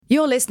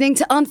You're listening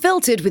to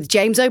Unfiltered with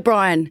James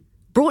O'Brien,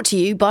 brought to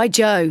you by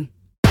Joe.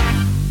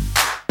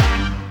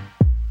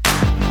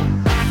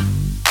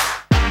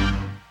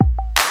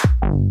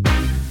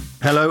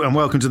 Hello and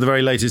welcome to the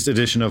very latest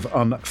edition of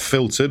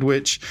Unfiltered,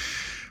 which,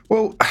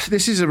 well,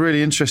 this is a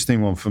really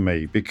interesting one for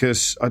me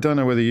because I don't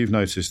know whether you've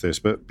noticed this,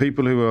 but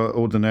people who are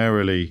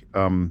ordinarily,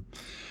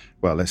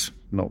 well, let's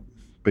not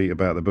beat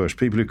about the bush,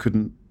 people who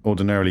couldn't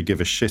ordinarily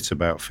give a shit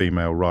about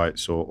female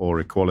rights or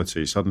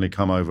equality suddenly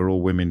come over all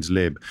women's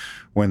lib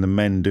when the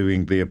men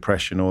doing the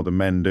oppression or the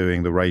men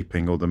doing the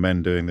raping or the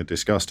men doing the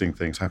disgusting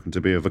things happen to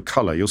be of a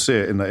colour. You'll see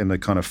it in the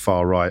kind of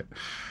far right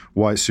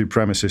white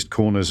supremacist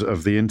corners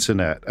of the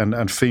internet.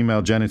 And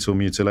female genital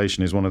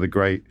mutilation is one of the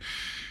great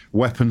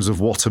weapons of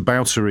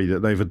whataboutery that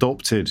they've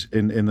adopted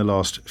in the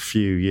last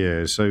few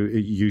years. So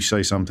you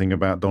say something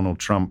about Donald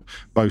Trump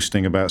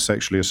boasting about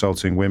sexually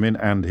assaulting women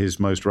and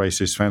his most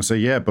racist fans say,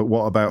 yeah, but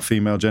what about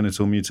female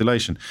genital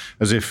mutilation?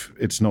 As if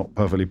it's not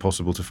perfectly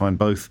possible to find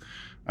both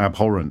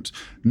abhorrent.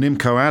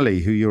 Nimco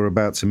Ali, who you're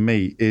about to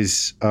meet,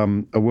 is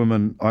a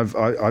woman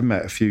I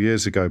met a few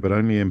years ago, but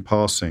only in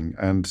passing.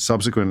 And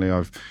subsequently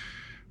I've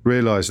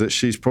realised that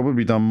she's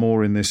probably done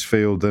more in this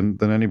field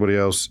than anybody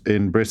else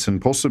in Britain,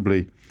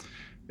 possibly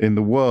in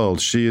the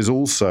world. She is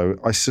also,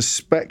 I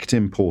suspect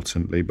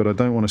importantly, but I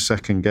don't want to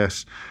second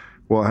guess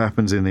what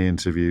happens in the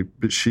interview,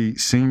 but she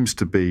seems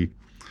to be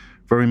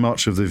very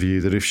much of the view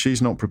that if she's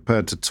not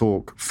prepared to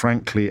talk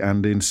frankly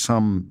and in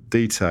some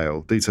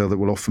detail that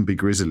will often be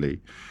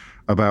grisly,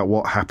 about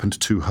what happened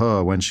to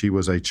her when she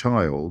was a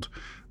child,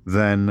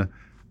 then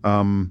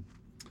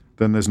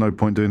there's no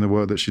point doing the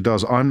work that she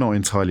does. I'm not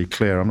entirely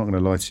clear, I'm not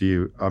going to lie to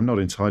you, I'm not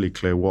entirely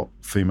clear what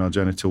female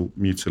genital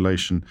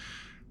mutilation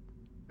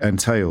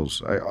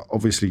entails.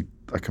 Obviously,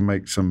 I can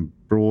make some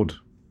broad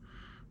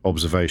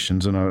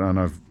observations, and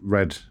I've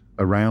read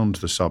around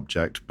the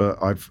subject,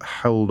 but I've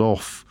held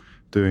off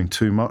doing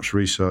too much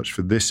research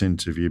for this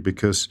interview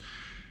because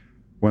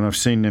when I've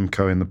seen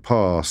Nimco in the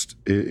past,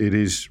 it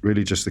is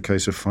really just the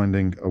case of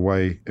finding a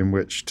way in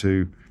which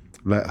to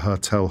let her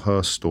tell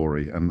her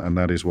story, and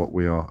that is what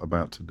we are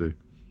about to do.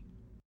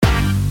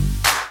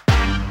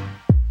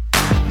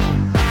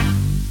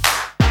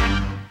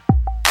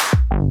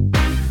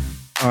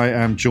 I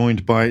am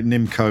joined by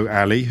Nimco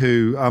Ali,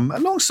 who,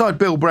 alongside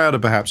Bill Browder,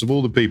 perhaps, of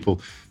all the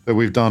people that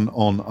we've done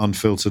on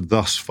Unfiltered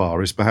thus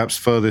far, is perhaps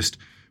furthest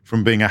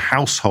from being a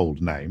household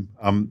name.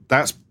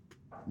 That's,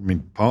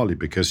 partly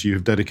because you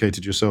have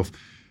dedicated yourself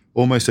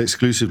almost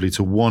exclusively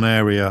to one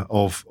area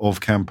of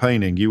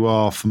campaigning. You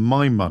are, for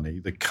my money,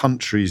 the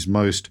country's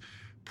most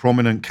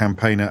prominent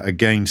campaigner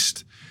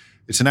against,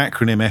 it's an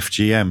acronym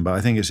FGM, but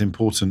I think it's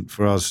important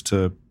for us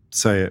to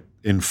say it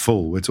in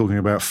full. We're talking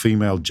about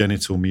female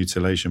genital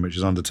mutilation, which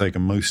is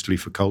undertaken mostly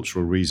for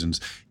cultural reasons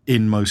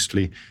in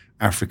mostly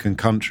African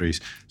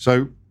countries.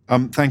 So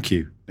thank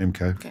you,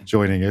 Nimco,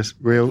 joining us.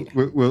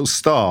 We'll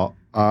start,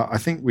 I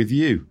think, with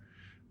you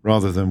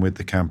rather than with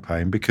the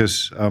campaign,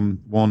 because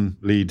one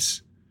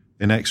leads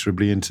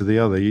inexorably into the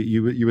other.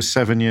 You were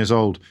 7 years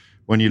old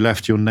when you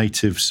left your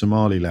native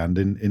Somaliland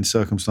in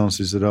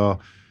circumstances that are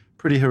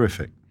pretty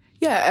horrific.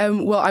 Yeah,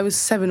 well, I was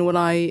 7 when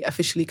I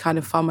officially kind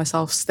of found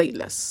myself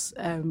stateless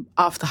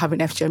after having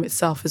FGM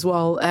itself as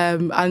well.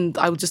 And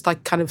I would just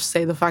kind of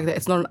say the fact that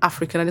it's not an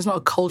African and it's not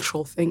a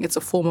cultural thing. It's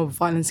a form of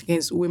violence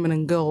against women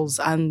and girls.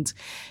 And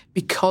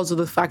because of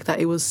the fact that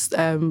it was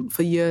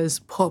for years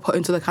put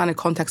into the kind of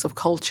context of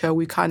culture,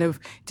 we kind of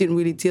didn't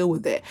really deal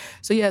with it.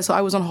 So I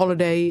was on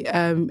holiday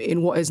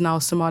in what is now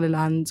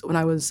Somaliland when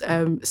I was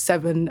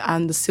 7,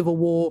 and the civil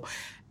war,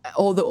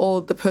 all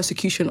the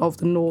persecution of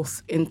the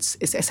North, is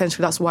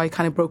essentially that's why it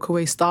kind of broke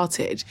away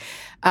started.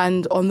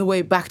 And on the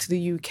way back to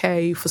the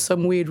UK, for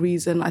some weird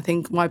reason, I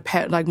think my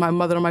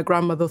mother and my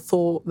grandmother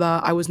thought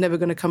that I was never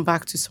going to come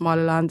back to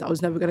Somaliland. I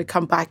was never going to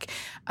come back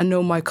and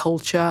know my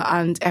culture,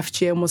 and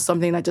FGM was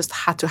something that just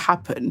had to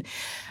happen.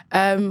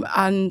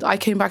 And I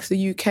came back to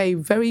the UK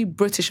very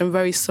British and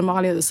very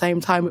Somali at the same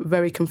time,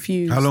 very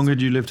confused. How long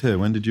had you lived here?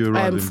 When did you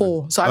arrive?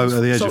 4. So at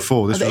the age of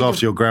 4. This was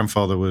after your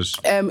grandfather was...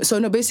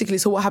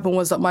 So what happened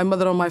was that my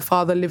mother and my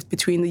father lived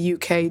between the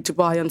UK,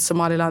 Dubai and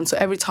Somaliland. So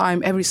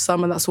every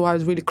summer, that's why I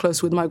was really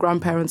close with my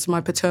grandparents,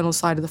 my paternal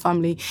side of the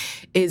family,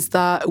 is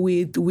that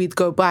we'd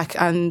go back,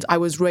 and I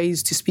was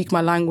raised to speak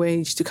my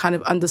language, to kind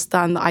of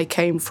understand that I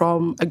came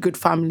from a good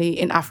family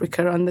in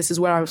Africa, and this is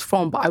where I was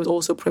from, but I was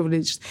also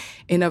privileged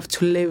enough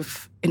to live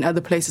in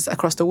other places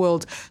across the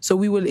world. So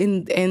we were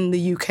in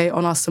the UK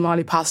on our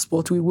Somali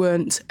passport. We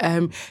weren't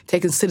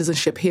taking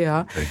citizenship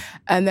here. Okay.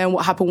 And then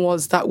what happened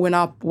was that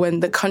when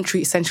the country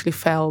essentially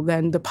fell,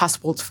 then the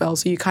passport fell.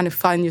 So you kind of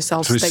find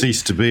yourself... So it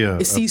ceased to be an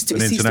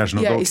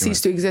international document. It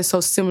ceased to exist.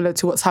 So similar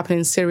to what's happening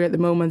in Syria at the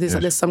moment is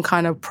that there's some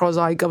kind of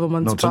prosaic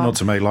government... Not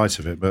to make light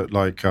of it, but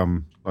like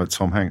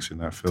Tom Hanks in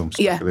that film,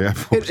 stuck at the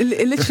airport.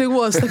 It literally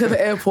was stuck at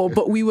the airport,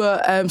 but we were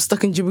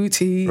stuck in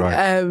Djibouti.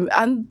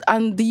 Right.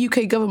 And the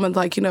UK government,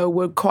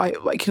 were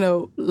quite like,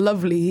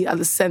 lovely at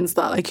the sense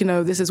that like,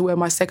 this is where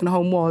my second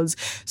home was.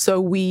 So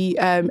we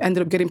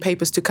ended up getting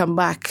papers to come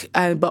back,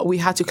 but we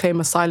had to claim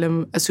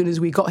asylum as soon as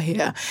we got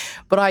here.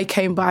 But I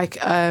came back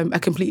a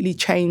completely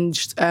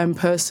changed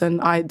person.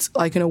 I'd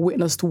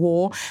witnessed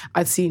war.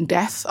 I'd seen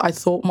death. I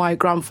thought my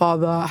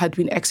grandfather had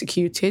been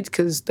executed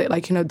because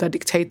the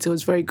dictator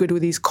was very good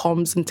with these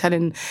comms and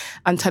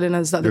telling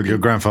us that your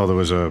grandfather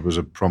was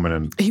a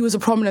prominent. He was a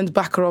prominent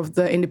backer of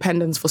the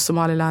independence for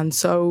Somaliland.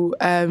 So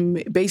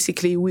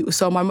basically,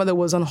 my mother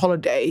was on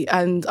holiday,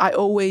 and I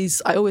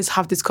always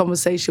have this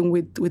conversation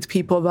with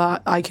people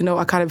that are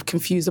kind of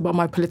confused about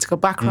my political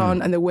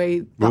background and the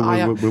way that I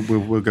am.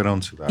 We'll get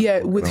on to that.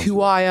 Yeah, with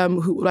who I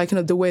am,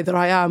 the way that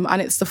I am,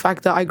 and it's the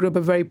fact that I grew up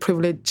a very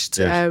privileged.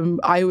 Yes.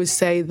 I always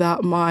say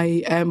that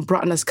my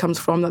Bratness comes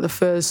from that the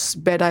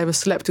first bed I ever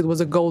slept with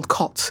was a gold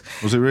cot.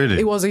 Was it really?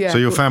 It was, yeah. So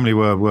your family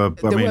were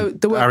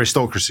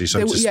aristocracy,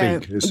 so to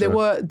speak.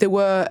 Yeah, they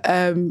were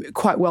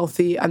quite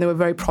wealthy, and they were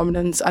very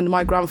prominent. And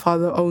my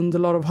grandfather owned a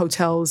lot of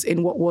hotels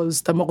in what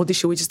was the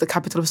Mogadishu, which is the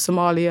capital of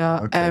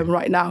Somalia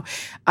right now.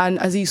 And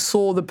as he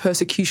saw the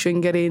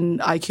persecution getting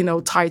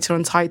tighter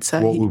and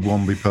tighter, what would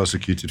one be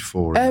persecuted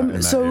for in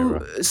that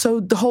era? So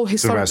the whole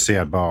historic. So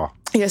about Siad Barre.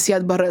 Yes,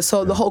 Siad Barre.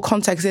 So the whole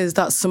context is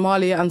that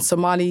Somalia and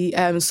Somali,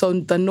 so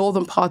the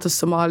northern part of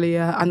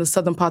Somalia and the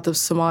southern part of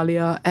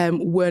Somalia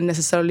weren't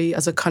necessarily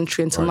as a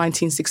country until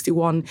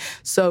 1961.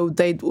 So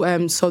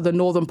the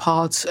northern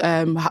part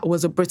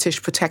was a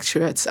British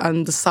protectorate,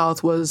 and the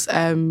south was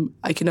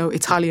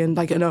Italian,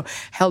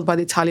 held by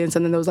the Italians,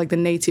 and then there was the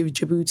native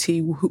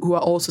Djibouti who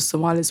are also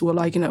Somalis, were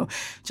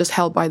just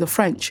held by the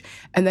French.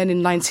 And then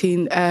in the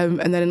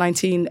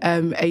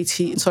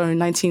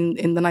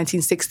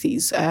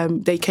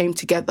 1960s, they came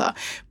together.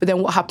 But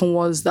then what happened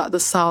was that the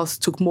South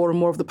took more and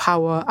more of the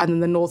power, and then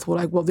the North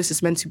were well, this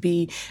is meant to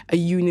be a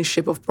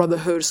unionship of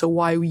brotherhood, so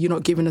why are you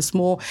not giving us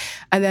more?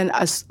 And then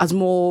as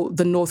more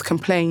the North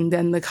complained,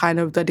 then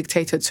the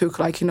dictator took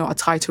a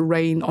tighter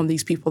reign on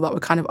these people that were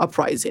kind of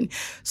uprising.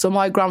 So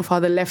my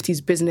grandfather left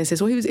his businesses,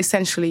 he was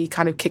essentially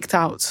kind of kicked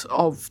out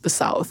of the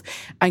South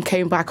and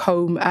came back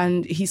home,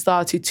 and he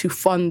started to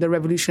fund the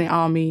Revolutionary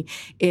Army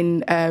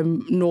in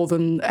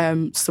northern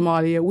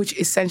Somalia, which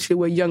essentially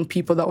were young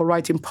people that were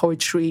writing poetry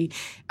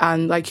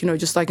and writing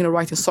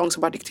songs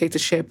about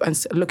dictatorship and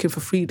looking for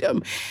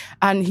freedom.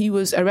 And he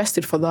was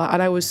arrested for that.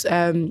 And I was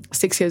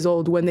 6 years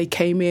old when they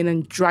came in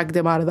and dragged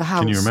them out of the house.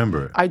 Can you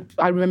remember it?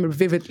 I remember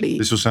vividly.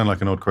 This will sound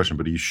like an odd question,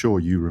 but are you sure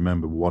you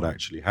remember what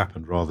actually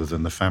happened rather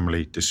than the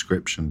family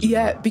descriptions?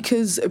 Yeah,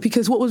 because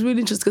what was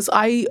really interesting, because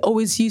I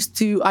always used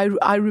to,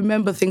 I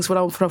remember things from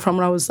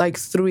when I was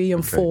 3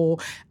 and 4,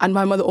 and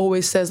my mother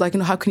always says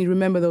how can you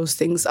remember those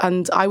things?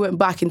 And I went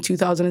back in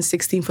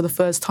 2016 for the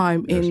first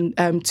time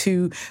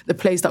to the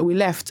place that we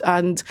left,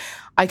 and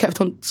I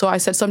kept on. So I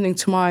said something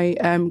to my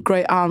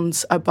great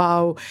aunt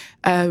about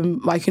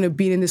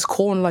being in this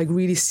corner,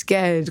 really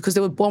scared because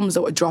there were bombs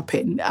that were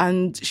dropping,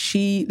 and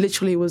she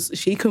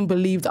couldn't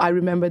believe that I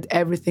remembered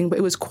everything, but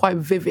it was quite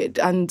vivid.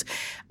 And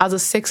as a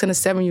 6 and a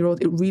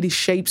 7-year-old, it really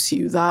shapes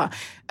you that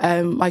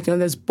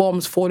there's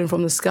bombs falling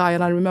from the sky.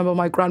 And I remember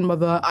my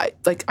grandmother. I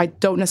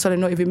don't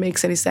necessarily know if it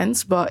makes any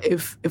sense, but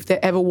if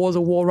there ever was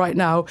a war right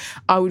now,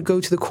 I would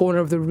go to the corner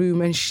of the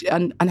room,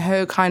 and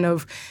her kind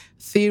of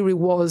theory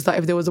was that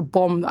if there was a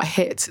bomb that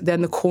hit,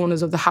 then the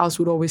corners of the house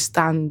would always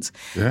stand.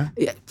 Yeah.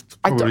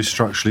 Probably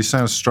structurally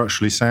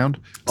sound,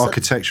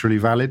 architecturally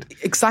valid.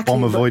 Exactly.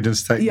 Bomb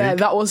avoidance technique. Yeah,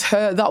 that was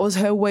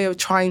her way of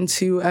trying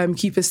to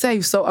keep us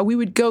safe. So we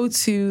would go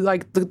to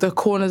the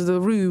corners of the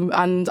room,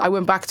 and I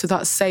went back to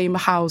that same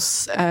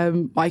house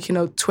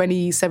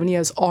 27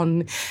 years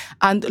on,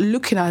 and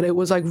looking at it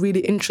was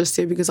really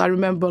interesting because I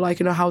remember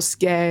how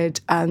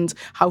scared and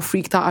how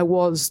freaked out I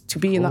was to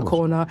be in that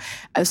corner.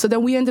 So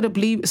then we ended up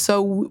leaving.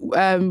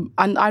 And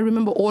I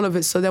remember all of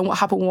it. So then what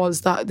happened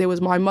was that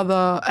my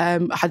mother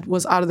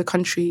was out of the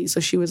country, so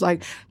she was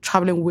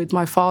traveling with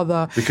my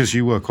father. Because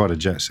you were quite a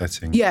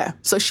jet-setting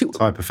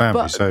type of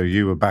family, so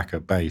you were back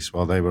at base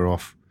while they were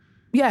off.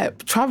 Yeah,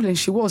 traveling.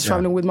 She was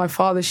traveling with my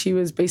father. She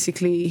was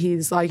basically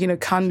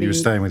candy. You were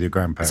staying with your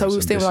grandparents. So we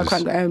were staying with our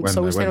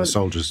grandparents. When the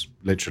soldiers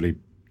literally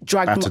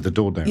battered the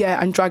door down.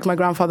 Yeah, and dragged my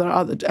grandfather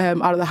out of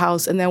the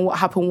house. And then what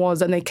happened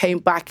was, then they came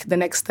back the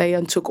next day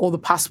and took all the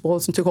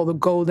passports and took all the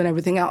gold and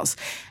everything else.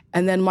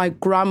 And then my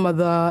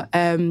grandmother,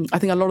 I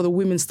think a lot of the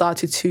women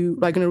started to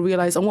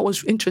realize. And what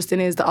was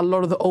interesting is that a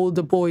lot of the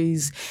older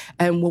boys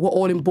were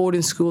all in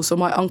boarding school. So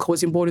my uncle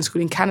was in boarding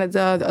school in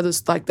Canada. The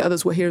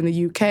others were here in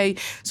the UK.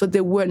 So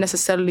there weren't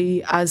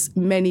necessarily as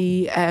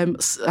many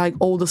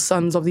older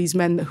sons of these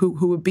men who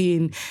were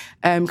being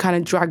kind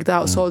of dragged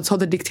out. So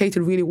the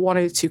dictator really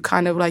wanted to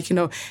kind of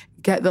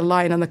get the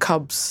lion and the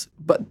cubs,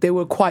 but they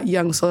were quite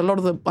young. So a lot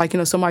of the, like, you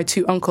know, so my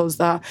two uncles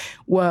that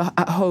were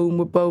at home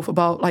were both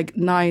about like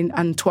 9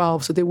 and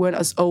 12. So they weren't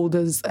as old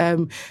as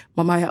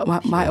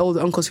my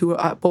older uncles who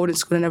were at boarding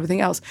school and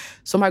everything else.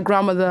 So my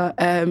grandmother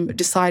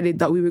decided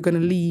that we were going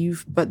to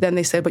leave, but then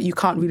they said, but you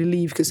can't really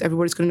leave because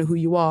everybody's going to know who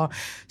you are.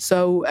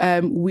 So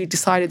we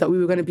decided that we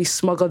were going to be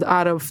smuggled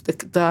out of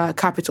the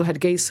capital,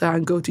 Hargeisa,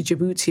 and go to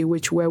Djibouti,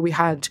 where we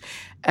had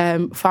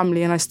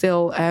family, and I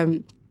still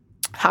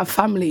have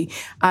family.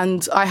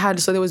 And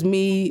so there was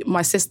me,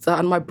 my sister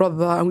and my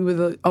brother, and we were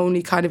the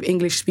only kind of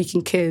English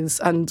speaking kids.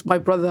 And my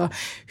brother,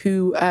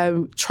 who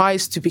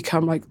tries to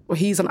become like, well,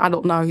 he's an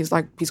adult now, he's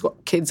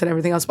got kids and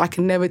everything else, but I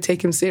can never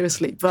take him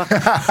seriously. But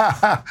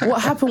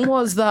what happened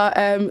was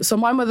that, so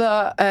my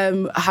mother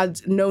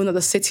had known that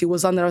the city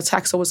was under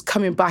attack, so was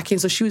coming back in,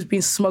 so she was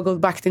being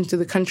smuggled back into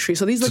the country.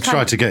 So these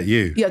are to get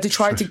you. Yeah, to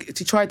try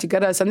to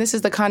get us. And this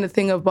is the kind of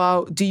thing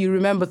about, do you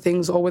remember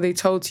things or were they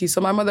told to you?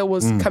 So my mother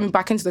was coming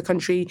back into the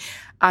country,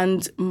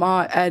 and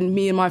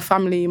me and my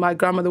family, my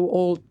grandmother, were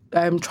all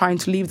trying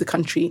to leave the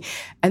country.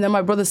 And then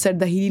my brother said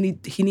that he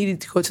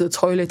needed to go to the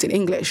toilet in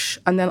English.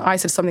 And then I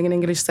said something in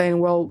English saying,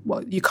 well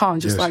you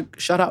can't, just like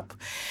shut up.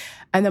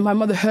 And then my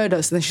mother heard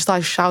us, and then she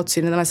started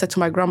shouting. And then I said to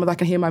my grandmother, I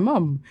can hear my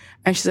mum.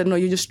 And she said, no,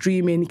 you're just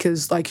dreaming,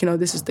 because, like, you know,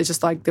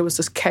 there was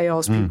just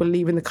chaos, people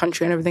leaving the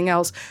country and everything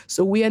else.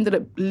 So we ended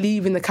up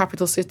leaving the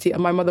capital city,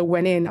 and my mother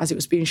went in as it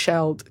was being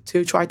shelled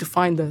to try to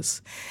find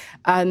us.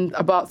 And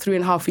about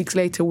 3.5 weeks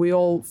later, we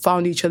all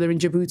found each other in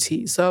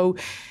Djibouti. So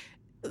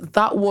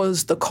that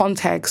was the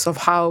context of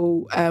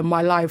how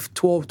my life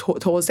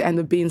towards the end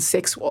of being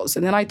 6 was.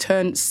 And then I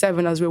turned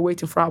 7 as we were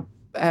waiting for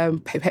our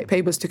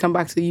papers to come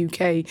back to the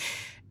UK.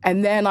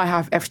 And then I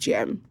have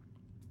FGM,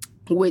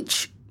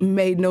 which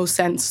made no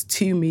sense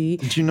to me.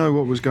 Did you know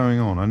what was going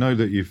on? I know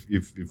that you've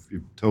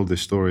told this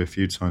story a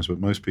few times, but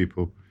most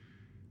people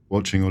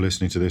watching or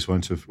listening to this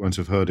won't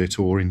have heard it,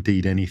 or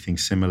indeed anything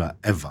similar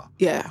ever.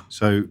 Yeah.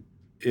 So,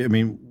 I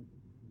mean,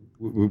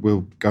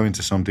 we'll go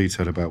into some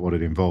detail about what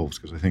it involves,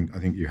 because I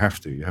think you have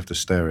to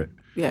stare it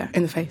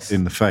in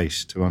the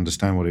face to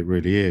understand what it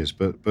really is.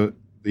 But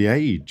the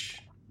age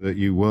that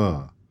you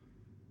were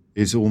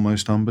is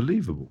almost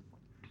unbelievable.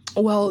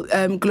 Well,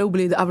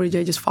 globally, the average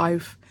age is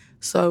 5.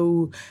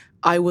 So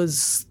I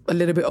was a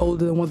little bit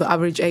older than what the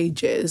average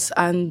age is.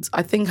 And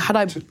I think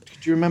do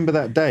you remember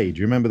that day?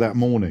 Do you remember that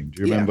morning?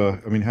 Do you remember,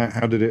 I mean,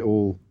 how did it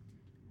all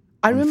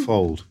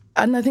unfold?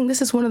 And I think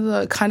this is one of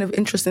the kind of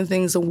interesting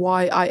things of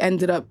why I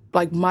ended up,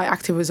 like, my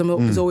activism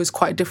is always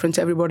quite different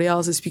to everybody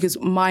else's, because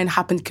mine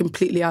happened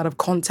completely out of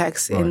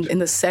context, in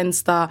the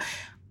sense that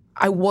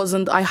I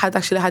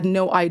had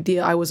no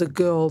idea I was a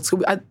girl.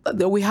 So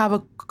we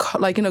have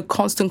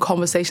constant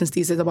conversations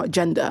these days about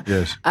gender.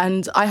 Yes.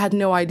 And I had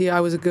no idea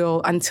I was a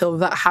girl until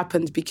that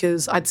happened,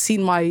 because I'd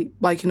seen my,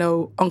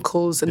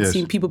 uncles and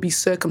seen people be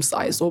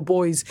circumcised, or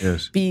boys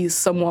be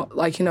somewhat,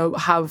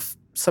 have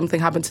something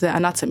happen to their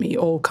anatomy,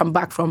 or come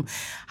back from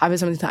having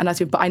something to their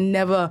anatomy. But I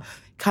never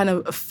kind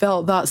of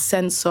felt that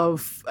sense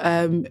of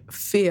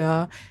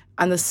fear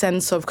and the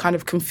sense of kind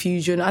of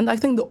confusion. And I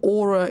think the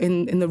aura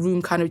in the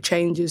room kind of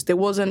changes. There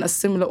wasn't a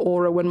similar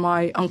aura when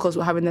my uncles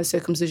were having their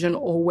circumcision,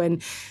 or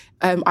when,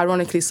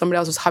 ironically, somebody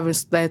else was having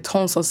their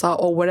tonsils out,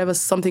 or whatever,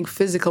 something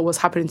physical was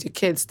happening to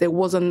kids. There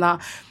wasn't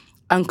that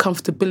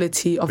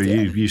uncomfortability of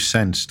it. You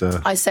sensed it.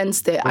 I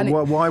sensed it. And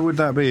why would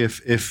that be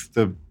if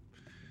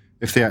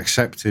the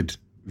accepted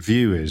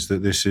view is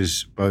that this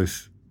is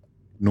both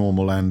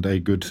normal and a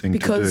good thing to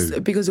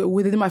do? Because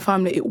within my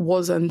family it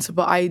wasn't,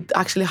 but I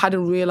actually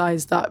hadn't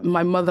realised that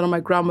my mother and my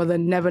grandmother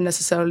never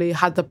necessarily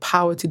had the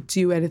power to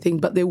do anything,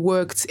 but they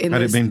worked in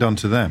Had it been done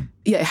to them?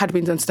 Yeah, it had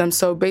been done to them.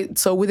 So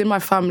within my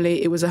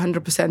family, it was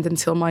 100%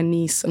 until my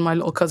niece and my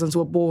little cousins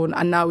were born,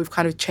 and now we've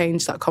kind of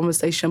changed that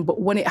conversation.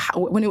 But when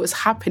it was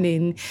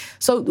happening,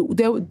 so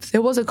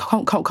there was a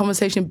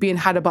conversation being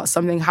had about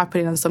something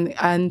happening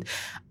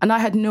and I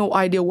had no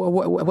idea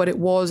what it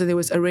was, and there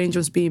was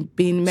arrangements being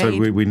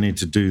made. So we need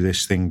to do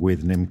this thing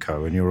with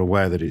NIMCO, and you're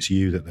aware that it's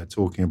you that they're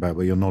talking about,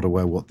 but you're not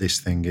aware what this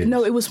thing is.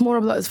 No, it was more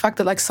about the fact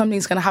that, like,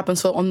 something's going to happen.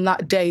 So on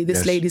that day,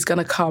 this lady's going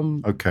to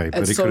come. Okay,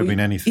 but it could have been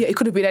anything. Yeah, it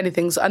could have been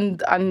anything. So,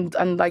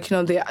 and like, you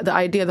know, the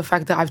idea, the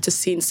fact that I've just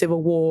seen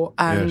civil war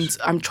and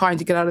I'm trying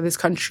to get out of this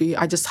country,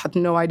 I just had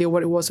no idea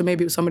what it was. So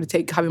maybe it was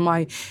somebody having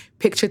my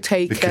picture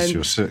taken. Because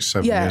you're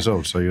 7 years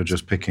old, so you're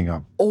just picking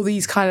up all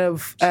these kind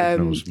of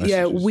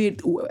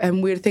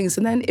weird things.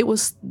 And then it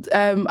was,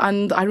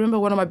 and I remember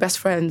one of my best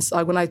friends,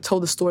 like, when I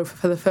told the story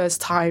for the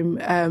first time,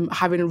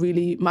 having a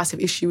really massive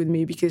issue with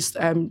me, because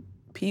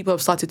people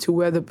have started to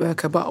wear the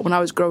burqa, but when I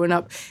was growing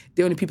up,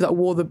 the only people that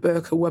wore the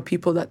burqa were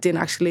people that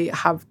didn't actually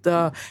have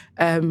the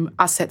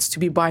assets to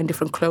be buying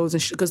different clothes,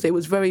 and because it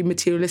was very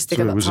materialistic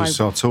at that time. So it was a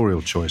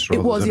sartorial choice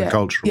rather than a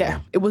cultural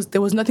one. It was. There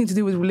was nothing to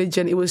do with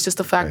religion. It was just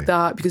the fact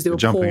that because they were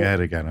jumping poor.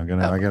 ahead again. I'm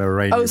gonna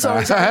rein you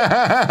sorry.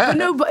 But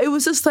no, but it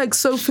was just like,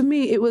 so for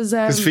me, it was.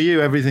 Because for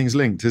you, everything's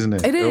linked, isn't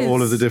it? It is.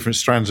 All of the different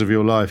strands of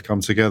your life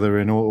come together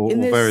in all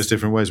various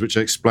different ways, which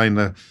explain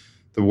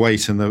the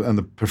weight and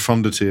the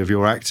profundity of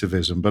your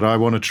activism, but I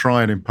want to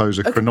try and impose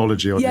a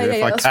chronology on you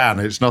if I can.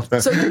 Right. It's not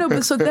that.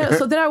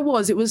 So there I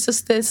was. It was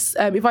just this.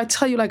 If I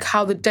tell you like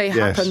how the day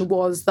happened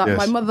was that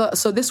my mother.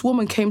 So this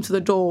woman came to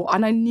the door,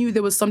 and I knew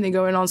there was something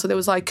going on. So there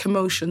was like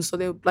commotion. So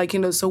they were like,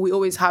 so we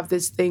always have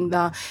this thing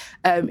that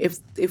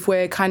if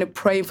we're kind of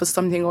praying for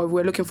something or if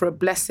we're looking for a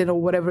blessing or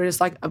whatever,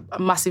 it's like a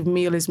massive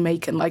meal is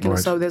making. Like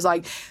so there's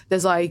like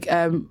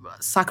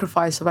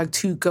sacrifice of like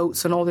 2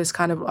 goats and all this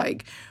kind of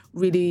like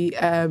really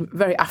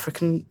very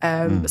African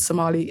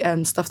Somali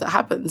stuff that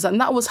happens, and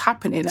that was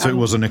happening. So it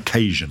was an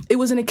occasion. It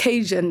was an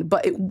occasion,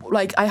 but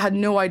I had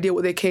no idea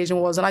what the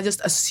occasion was, and I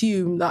just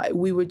assumed that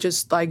we were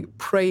just like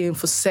praying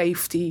for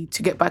safety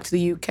to get back to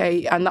the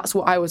UK, and that's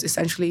what I was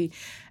essentially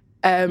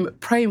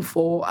praying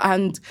for.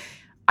 And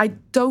I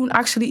don't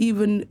actually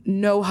even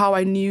know how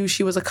I knew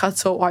she was a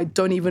cutter, or I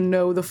don't even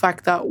know the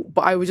fact that,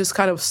 but I was just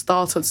kind of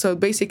startled. So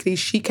basically,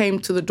 she came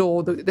to the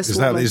door. Is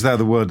that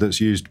the word that's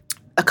used?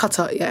 A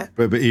cutter, yeah.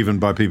 But even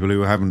by people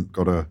who haven't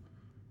got a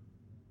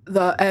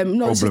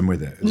problem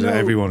with it. Is that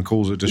everyone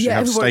calls it? Does she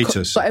have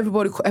status? But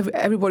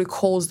everybody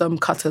calls them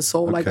cutters,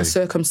 so like a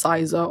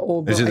circumciser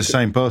or. Is it the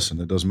same person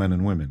that does men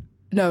and women?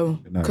 No,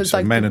 because so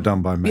like men are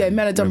done by men. Yeah,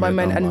 men are done by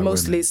men, and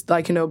mostly it's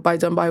like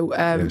done by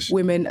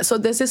women. So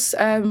there's this,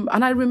 and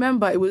I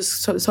remember it was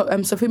so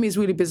for me it's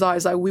really bizarre.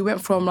 It's like we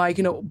went from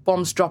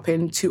bombs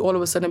dropping to all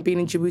of a sudden being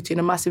in Djibouti in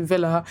a massive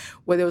villa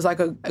where there was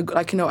like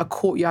a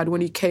courtyard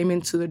when you came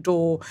into the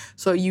door.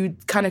 So you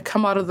kind of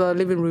come out of the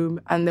living room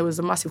and there was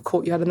a massive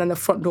courtyard, and then the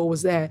front door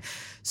was there.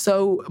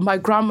 So my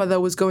grandmother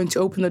was going to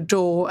open the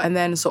door, and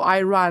then so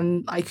I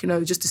ran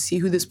just to see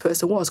who this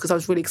person was because I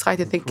was really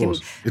excited, thinking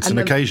it's an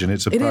occasion.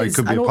 It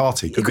could be a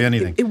party, could be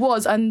anything. It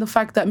was, and the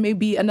fact that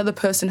maybe another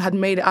person had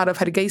made it out of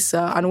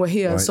Hargeisa and were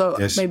here, so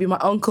maybe my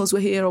uncles were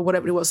here or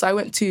whatever it was. So I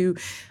went to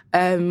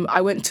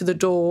the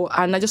door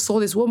and I just saw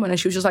this woman, and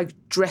she was just like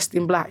dressed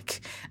in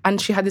black, and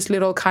she had this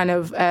little kind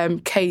of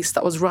case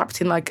that was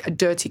wrapped in like a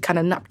dirty kind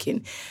of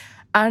napkin.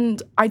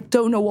 And I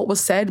don't know what was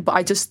said, but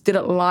I just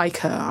didn't like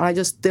her. And I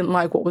just didn't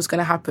like what was going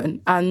to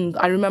happen. And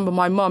I remember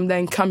my mum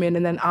then coming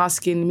and then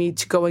asking me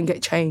to go and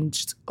get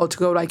changed or to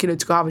go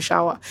to go have a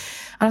shower.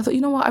 And I thought,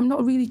 you know what, I'm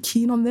not really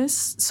keen on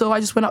this. So I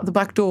just went out the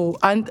back door.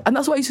 And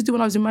that's what I used to do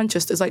when I was in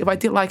Manchester. It's like if I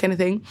didn't like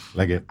anything,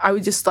 I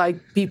would just like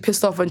be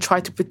pissed off and try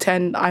to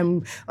pretend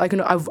I'm like,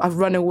 I've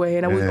run away.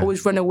 And I would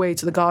always run away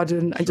to the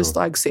garden and just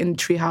like sit in the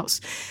tree house.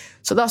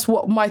 So that's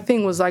what my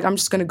thing was like. I'm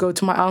just going to go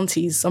to my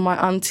auntie's. So my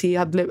auntie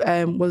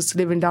was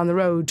living down the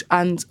road,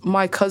 and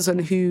my cousin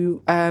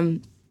who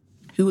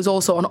was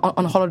also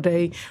on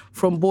holiday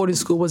from boarding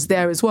school was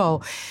there as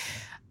well.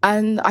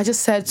 And I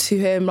just said to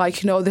him,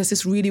 there's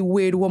this really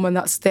weird woman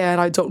that's there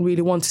and I don't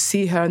really want to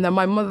see her. And then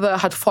my mother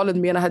had followed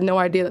me and I had no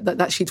idea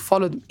that she'd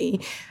followed me.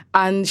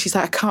 And she's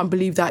like, I can't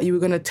believe that you were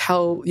going to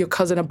tell your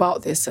cousin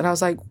about this. And I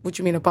was like, what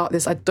do you mean about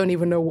this? I don't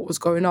even know what was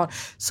going on.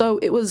 So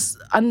it was...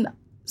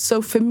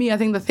 So for me, I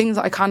think the things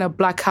that I kind of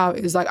black out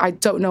is like, I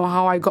don't know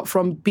how I got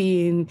from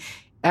being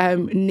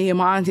near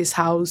my auntie's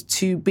house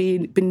to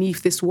being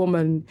beneath this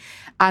woman.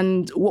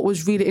 And what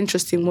was really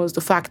interesting was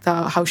the fact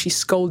that how she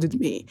scolded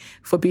me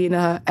for being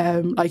a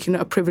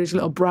privileged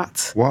little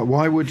brat.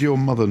 Why would your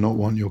mother not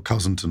want your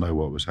cousin to know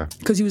what was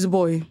happening? Because he was a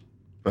boy.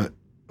 But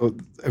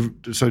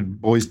so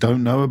boys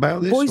don't know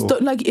about this? Boys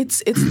don't,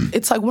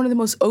 it's like one of the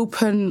most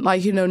open,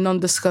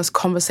 non-discussed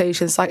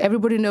conversations. Like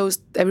everybody knows,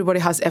 everybody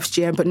has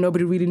FGM, but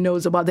nobody really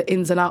knows about the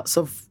ins and outs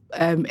of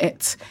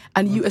it.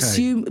 And you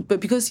assume, but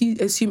because you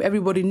assume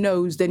everybody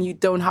knows, then you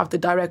don't have the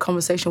direct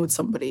conversation with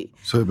somebody.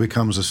 So it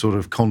becomes a sort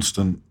of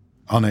constant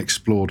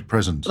unexplored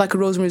presence. Like a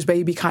Rosemary's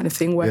Baby kind of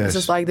thing, where it's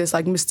just like this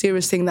like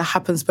mysterious thing that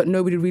happens, but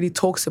nobody really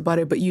talks about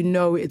it, but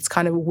it's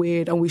kind of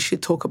weird and we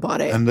should talk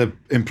about it. And the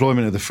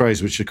employment of the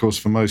phrase, which of course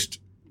for most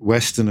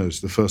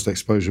Westerners, the first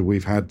exposure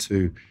we've had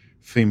to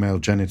female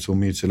genital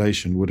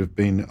mutilation would have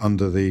been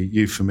under the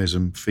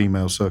euphemism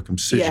female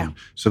circumcision. Yeah.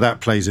 So that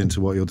plays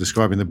into what you're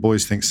describing. The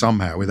boys think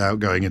somehow, without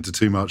going into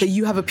too much... that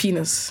you have a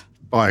penis.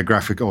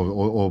 Biographic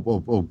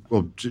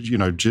or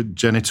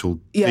genital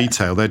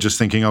detail. They're just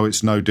thinking,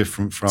 it's no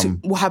different from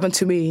what happened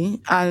to me,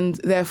 and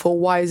therefore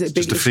why is it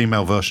big? Just a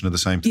female version of the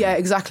same thing. Yeah,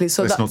 exactly.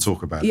 So let's not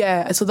talk about it.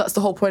 Yeah, so that's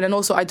the whole point. And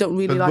also, I don't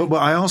really But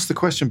I asked the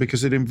question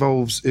because it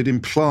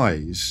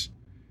implies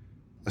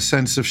a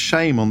sense of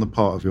shame on the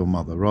part of your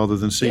mother rather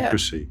than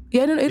secrecy.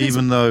 Yeah, no, it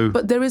even is, though...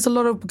 But there is a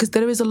lot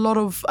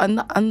of... And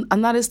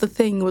that is the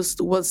thing, was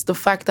the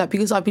fact that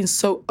because I've been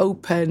so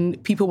open,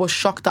 people were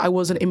shocked that I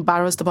wasn't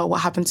embarrassed about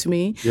what happened to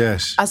me.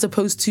 Yes. As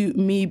opposed to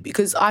me,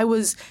 because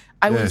because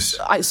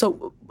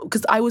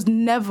I was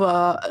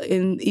never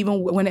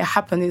even when it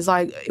happened, it's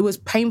like, it was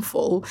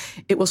painful,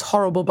 it was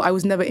horrible, but I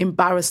was never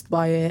embarrassed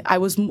by it. I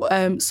was,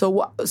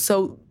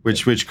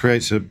 Which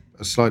creates a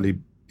slightly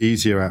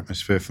easier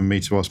atmosphere for me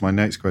to ask my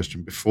next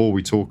question before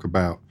we talk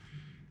about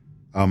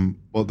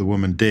what the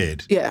woman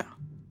did. Yeah.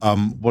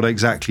 What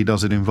exactly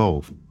does it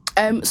involve?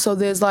 So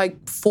there's like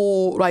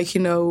 4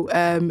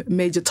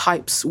 major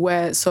types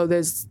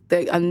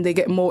they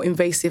get more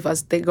invasive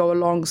as they go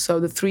along. So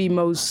the 3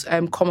 most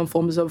common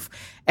forms of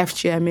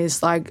FGM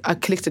is like a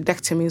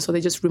clitoridectomy, so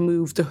they just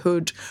remove the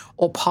hood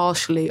or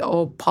partially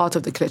or part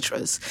of the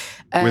clitoris.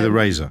 With a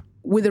razor?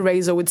 With a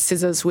razor, with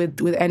scissors,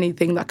 with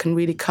anything that can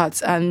really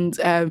cut. And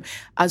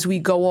as we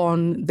go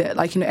on,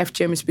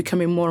 FGM is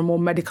becoming more and more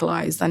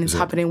medicalized, and it's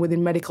happening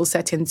within medical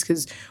settings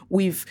because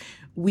we've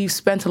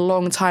spent a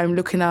long time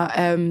looking at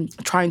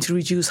trying to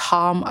reduce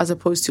harm as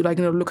opposed to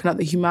looking at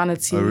the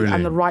humanity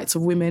and the rights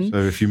of women. So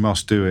if you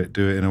must do it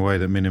in a way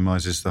that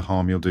minimises the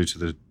harm you'll do to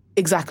the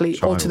Exactly,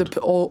 child.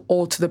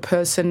 or to the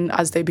person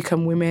as they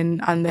become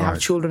women and they have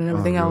children and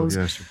everything else.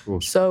 Yes, of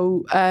course.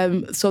 So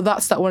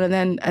that's that one,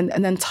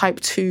 and then type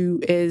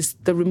 2 is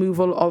the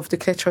removal of the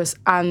clitoris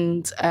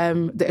and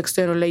the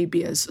external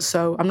labias.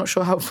 So I'm not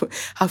sure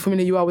how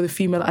familiar you are with the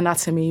female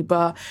anatomy,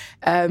 but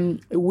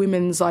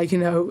women's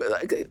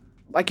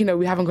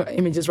we haven't got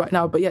images right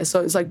now, but yeah,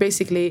 so it's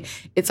basically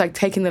it's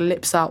taking the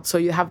lips out. So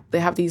they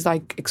have these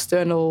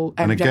external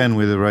and again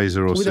with a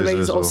razor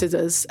or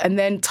scissors. And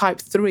then type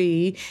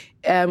 3,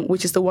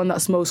 which is the one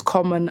that's most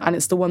common, and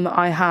it's the one that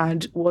I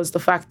had, was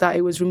the fact that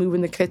it was removing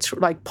the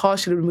clitoris,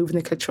 partially removing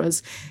the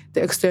clitoris,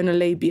 the external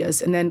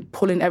labias, and then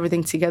pulling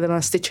everything together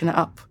and stitching it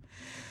up.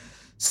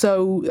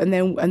 So and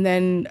then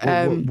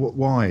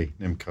why,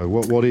 Nimco?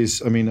 What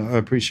is? I mean, I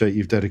appreciate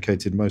you've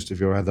dedicated most of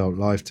your adult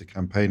life to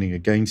campaigning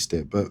against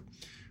it, but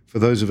for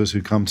those of us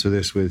who come to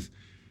this with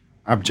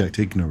abject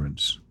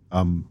ignorance,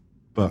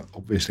 but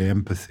obviously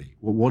empathy,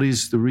 what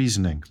is the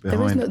reasoning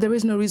behind? There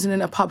is no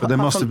reasoning apart. But there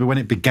must have been when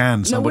it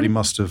began. Somebody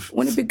must have.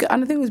 When it began,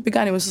 and I think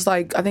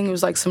it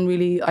was just some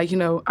really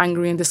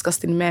angry and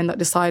disgusting men that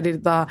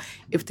decided that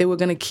if they were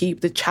going to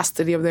keep the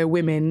chastity of their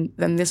women,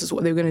 then this is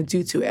what they were going to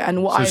do to it.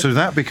 And so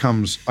that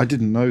becomes. I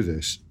didn't know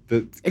this,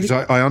 because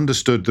I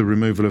understood the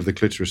removal of the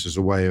clitoris as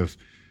a way of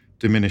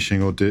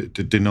diminishing or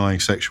denying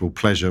sexual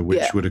pleasure,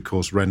 which would of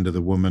course render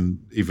the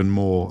woman even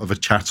more of a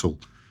chattel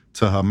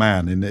to her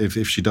man. And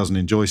if she doesn't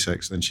enjoy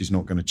sex, then she's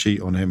not going to cheat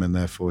on him, and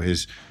therefore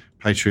his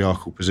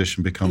patriarchal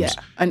position becomes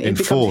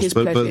enforced.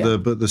 But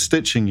the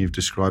stitching you've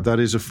described, that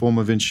is a form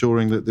of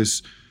ensuring that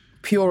this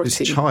purity,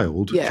 this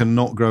child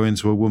cannot grow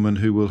into a woman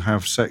who will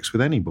have sex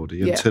with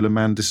anybody until a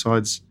man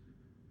decides.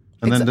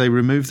 And then they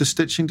remove the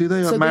stitching, do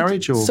they?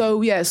 Marriage or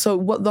So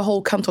what the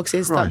whole Camtox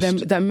is that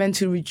they're meant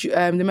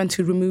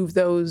to remove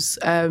those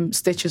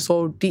stitches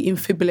or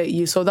de-infibulate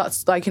you. So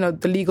that's the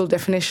legal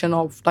definition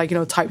of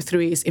type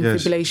 3 is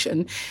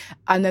infibulation,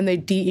 and then they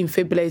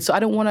de-infibulate. So I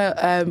don't want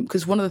to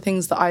because one of the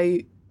things that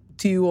I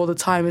do all the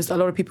time is a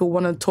lot of people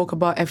want to talk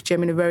about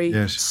FGM in a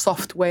very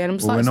soft way,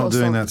 and we're not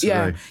doing that today.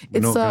 Yeah,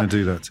 we're not going to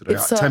do that today.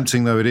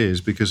 Tempting though it is,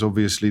 because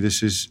obviously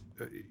this is.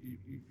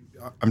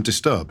 I'm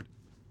disturbed.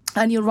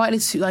 And you're right,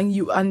 and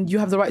you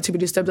have the right to be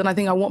disturbed. And I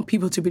think I want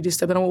people to be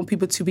disturbed, and I want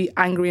people to be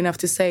angry enough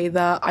to say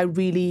that I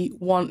really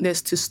want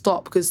this to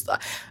stop. Because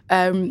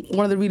one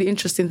of the really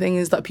interesting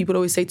things is that people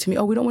always say to me,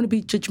 "Oh, we don't want to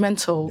be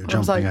judgmental." You're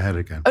jumping ahead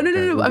again. Oh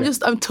no!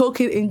 I'm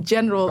talking in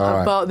general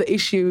about the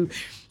issue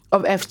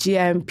of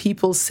FGM.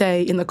 People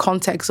say in the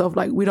context of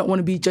we don't want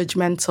to be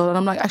judgmental, and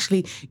I'm like,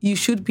 actually, you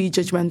should be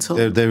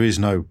judgmental. There is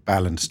no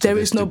balance to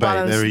this debate.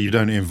 Balance. You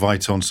don't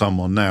invite on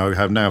someone now.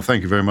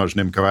 Thank you very much,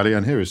 Nimco Ali,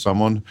 and here is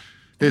someone.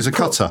 Here's a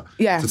cutter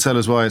to tell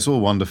us why it's all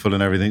wonderful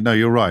and everything. No,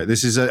 you're right.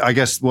 This is, I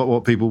guess,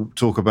 what people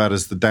talk about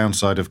as the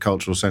downside of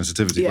cultural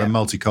sensitivity, when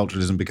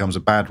multiculturalism becomes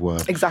a bad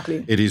word.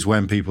 Exactly. It is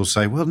when people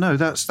say, well, no,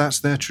 that's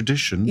their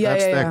tradition,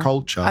 that's their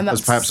culture. And that's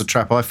perhaps a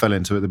trap I fell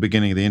into at the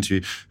beginning of the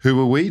interview. Who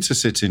are we to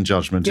sit in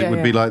judgment? It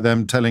would be like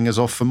them telling us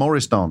off for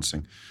Morris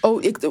dancing. Oh,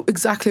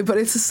 exactly. But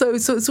it's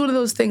one of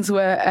those things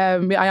where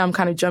I am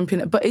kind of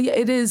jumping. But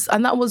it is,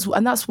 and that's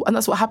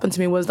what happened to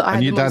me was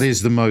that that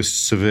is the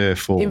most severe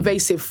form,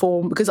 invasive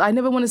form, because I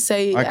never want to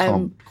say.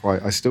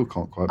 I still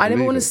can't quite. I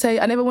never want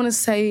to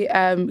say.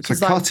 So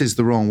cut is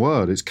the wrong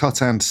word. It's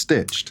cut and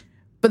stitched.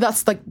 But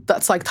that's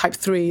type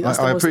 3. That's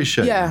I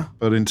appreciate. Yeah.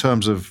 But in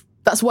terms of.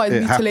 That's why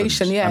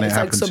mutilation, happens,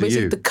 it's so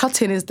basically the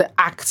cutting is the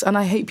act, and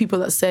I hate people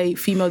that say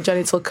female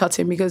genital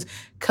cutting, because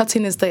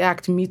cutting is the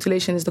act,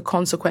 mutilation is the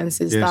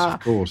consequences that of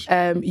course.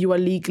 You are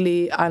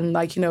legally and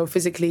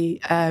physically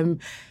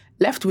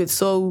left with.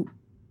 So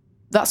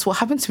that's what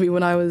happened to me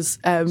when I was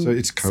so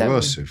it's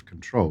coercive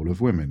control of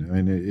women.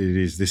 I mean,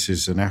 this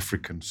is an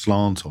African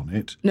slant on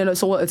it. No,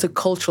 so it's a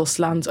cultural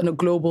slant and a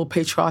global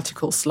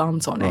patriarchal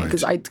slant on it.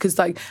 Because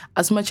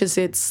as much as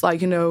it's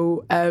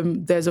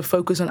there's a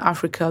focus on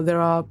Africa, there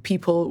are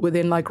people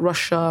within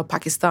Russia,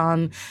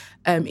 Pakistan,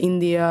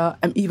 India,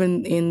 and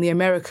even in the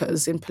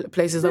Americas, in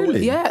places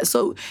really?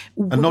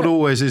 And not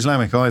always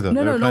Islamic either.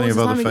 There are plenty of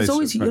other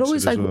faiths. You're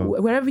always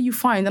wherever you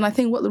find, and I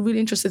think what the really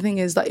interesting thing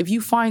is that if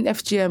you find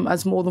FGM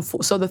as more than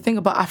 4, so the thing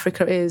about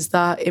Africa is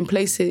that in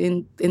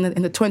places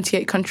in the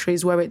 28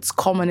 countries where it's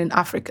common in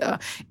Africa,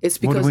 it's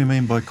because what do we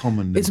mean by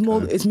common? It's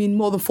more than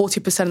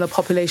 40% of the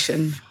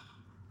population.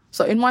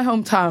 So in my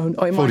hometown,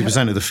 or in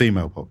 40% of the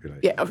female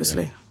population. Yeah,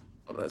 obviously.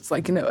 It's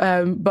like,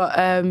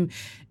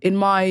 in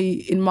my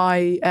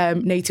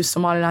native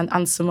Somaliland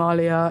and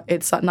Somalia,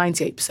 it's at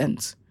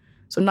 98%.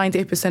 So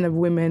 98% of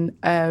women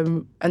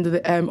over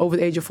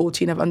the age of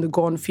 14 have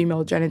undergone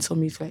female genital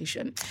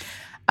mutilation.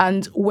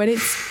 And when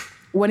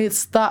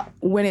it's that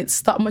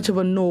much of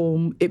a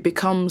norm, it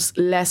becomes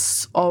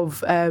less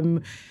of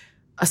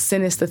a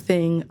sinister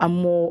thing and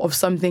more of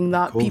something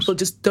that people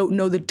just don't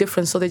know the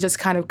difference, so they just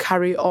kind of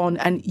carry on.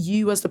 And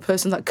you, as the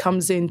person that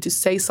comes in to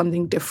say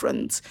something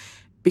different,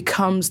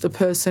 becomes the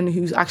person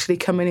who's actually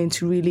coming in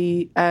to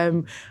really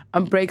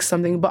break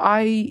something. But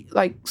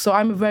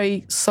I'm a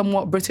very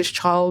somewhat British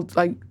child,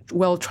 like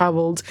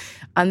well-travelled,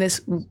 and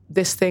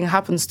this thing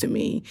happens to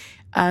me.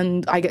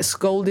 And I get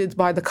scolded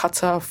by the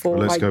cutter for.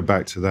 Well, let's go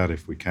back to that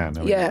if we can.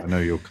 I mean, yeah. I know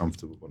you're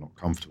comfortable. Well, not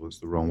comfortable, it's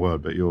the wrong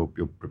word, but you're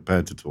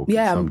prepared to talk in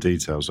some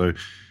detail. So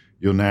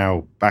you're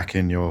now back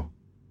in your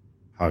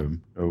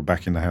home, or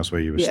back in the house where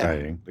you were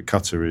staying. The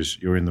cutter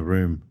you're in the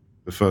room.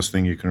 The first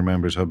thing you can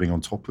remember is her being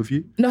on top of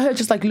you? No, her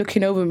just like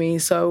looking over me.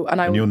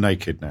 And you're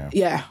naked now?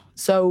 Yeah.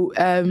 So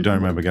you don't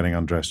remember getting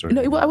undressed or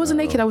anything? No, I wasn't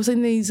naked. I was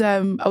in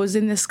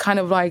this kind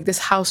of like this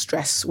house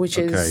dress, which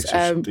is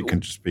it can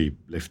just be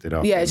lifted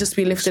up. Yeah, it just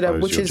be lifted up,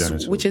 which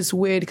is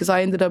weird because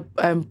I ended up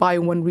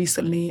buying one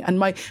recently, and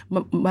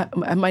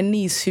my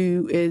niece,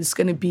 who is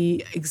going to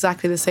be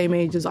exactly the same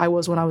age as I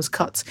was when I was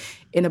cut,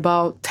 in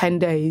about 10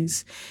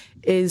 days.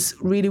 Is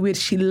really weird.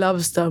 She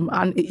loves them,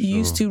 and it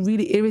used to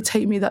really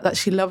irritate me that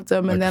she loved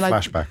them. Like and then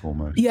flashback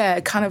almost. Yeah,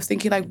 kind of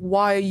thinking like,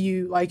 why are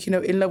you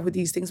in love with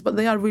these things? But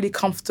they are really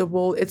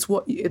comfortable. It's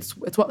what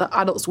the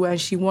adults wear.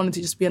 And she wanted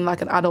to just be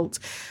like an adult.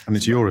 And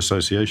it's your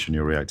association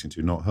you're reacting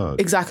to, not hers.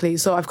 Exactly.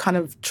 So I've kind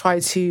of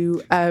tried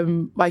to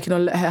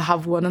let her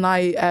have one, and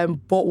I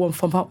bought one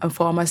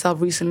for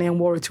myself recently and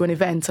wore it to an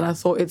event. And I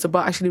thought it's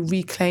about actually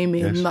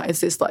reclaiming that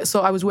it's this like.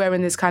 So I was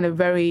wearing this kind of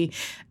very,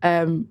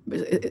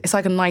 it's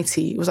like a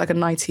nightie. It was like a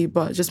nightie,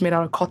 but just made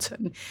out of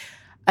cotton.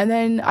 And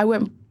then I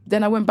went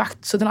back.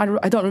 So then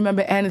I don't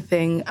remember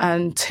anything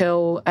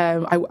until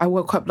I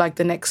woke up like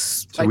the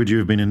next. So would you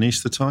have been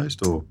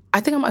anaesthetised, or? I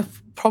think I might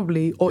have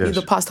probably, or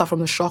either passed out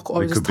from the shock,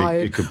 or just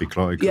tired. It could be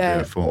clotted. Be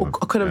a form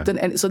I could have done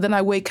anything. So then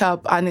I wake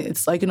up and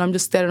it's like I'm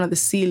just staring at the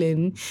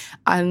ceiling,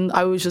 and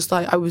I was just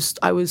like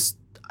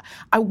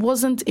I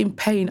wasn't in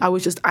pain. I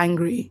was just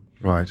angry.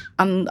 Right.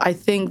 And I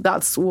think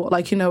that's what,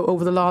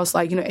 over the last,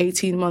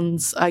 18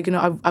 months,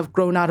 I've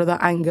grown out of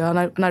that anger.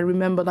 And I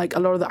remember, a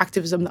lot of the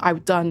activism that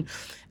I've done,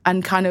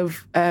 and kind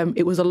of,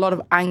 it was a lot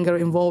of anger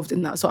involved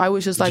in that. So I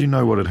was just Did you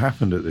know what had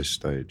happened at this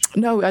stage?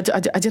 No, I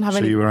didn't have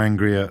any. So you were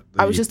angry at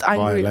the I was just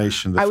angry.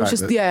 Violation,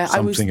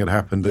 something had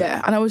happened.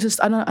 Yeah, and I was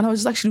just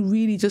actually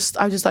really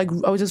I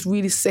was just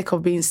really sick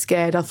of being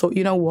scared. I thought,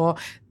 you know what?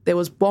 There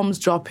was bombs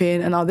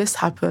dropping, and now this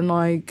happened.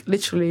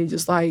 Literally,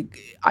 just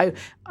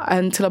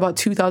until about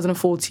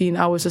 2014,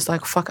 I was just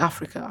like, "Fuck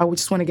Africa!" I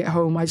just want to get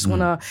home. I just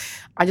want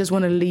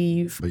to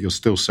leave. But you're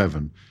still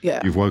 7. Yeah,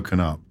 you've woken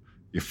up.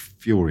 You're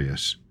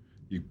furious.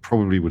 You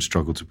probably would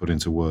struggle to put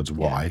into words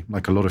why,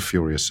 like a lot of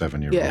furious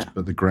 7-year-olds. Yeah.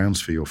 But the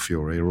grounds for your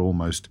fury are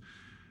almost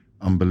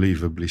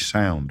unbelievably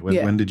sound.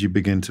 When did you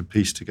begin to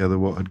piece together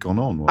what had gone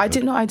on? I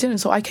didn't.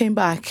 So I came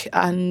back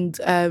to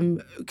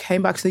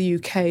the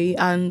UK,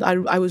 and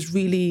I was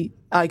really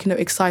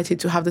excited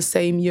to have the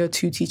same year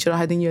 2 teacher I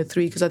had in year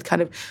 3, because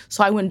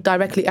so I went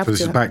directly up. So this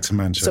is back to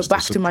Manchester. So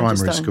back to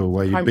Manchester. Primary school,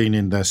 where you've been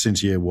in there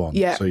since year 1.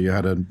 Yeah. So you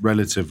had a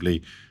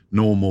relatively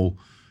normal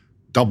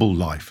double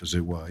life, as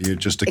it were. You're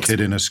just a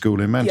kid in a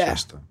school in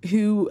Manchester. Yeah,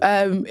 who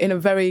in a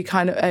very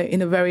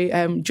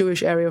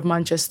Jewish area of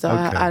Manchester.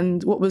 Okay.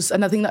 And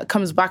I think that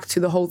comes back to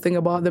the whole thing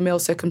about the male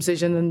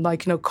circumcision and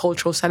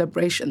cultural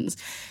celebrations.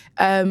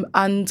 So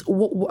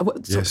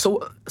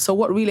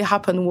what really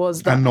happened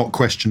was that, and not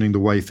questioning the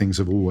way things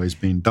have always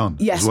been done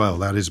as well.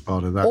 That is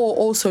part of that. Or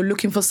also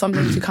looking for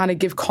something to kind of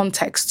give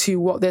context to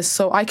what this.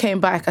 So I came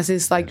back as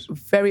this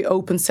very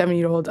open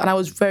 7-year-old, and I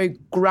was very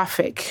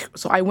graphic.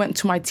 So I went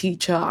to my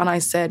teacher and I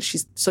said,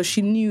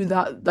 she knew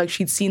that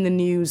she'd seen the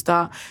news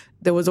that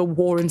there was a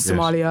war in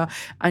Somalia,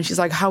 and she's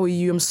like, "How are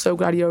you? I'm so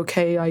glad you're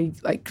okay.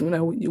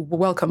 You're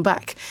welcome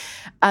back."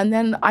 And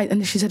then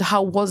she said,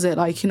 "How was it?"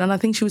 And I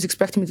think she was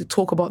expecting me to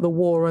talk about the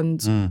war and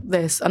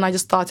this, and I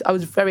just thought I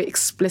was very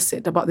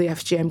explicit about the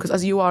FGM, because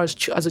as you are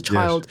as a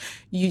child,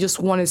 you just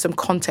wanted some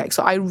context.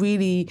 So I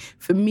really,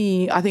 for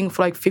me, I think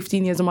for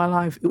 15 years of my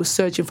life, it was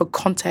searching for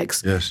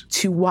context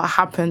to what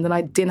happened, and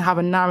I didn't have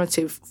a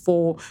narrative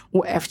for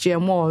what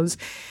FGM was.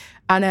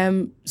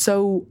 And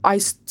so I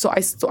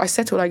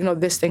said to her,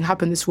 this thing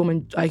happened. This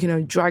woman,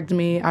 dragged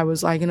me. I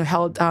was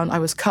held down. I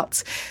was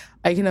cut.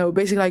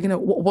 Basically,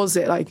 what was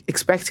it like?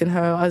 Expecting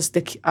her as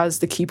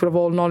the keeper of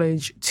all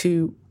knowledge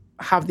to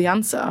have the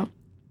answer.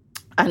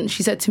 And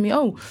she said to me,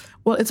 "Oh,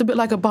 well, it's a bit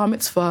like a bar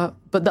mitzvah,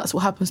 but that's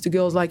what happens to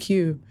girls like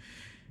you."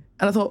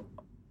 And I thought,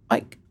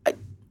 I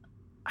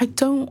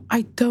don't.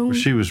 Well,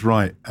 she was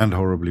right and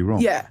horribly wrong.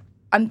 Yeah,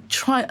 and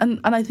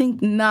I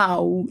think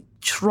now,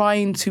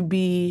 trying to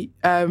be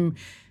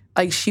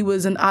she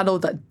was an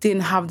adult that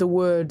didn't have the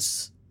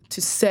words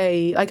to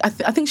say, like, I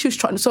think she was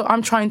trying. So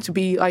I'm trying to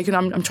be like,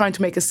 I'm trying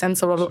to make a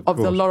sense of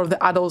a lot of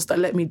the adults that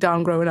let me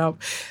down growing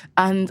up,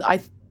 and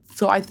I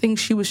think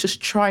she was just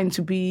trying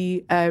to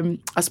be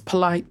as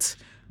polite.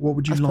 What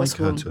would you as like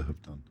possible. her to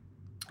have done?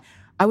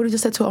 I would have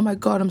just said to her, "Oh my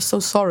God, I'm so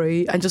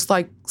sorry," and just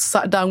like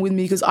sat down with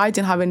me because I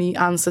didn't have any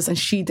answers and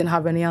she didn't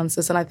have any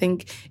answers. And I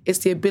think it's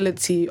the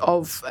ability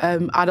of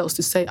adults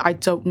to say, "I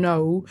don't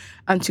know,"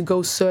 and to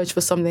go search for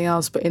something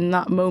else. But in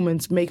that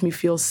moment, make me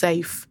feel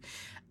safe.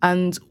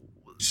 And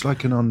it's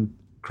like an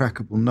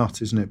uncrackable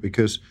nut, isn't it?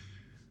 Because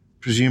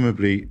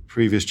presumably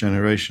previous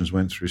generations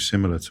went through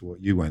similar to what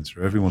you went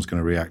through. Everyone's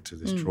going to react to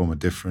this trauma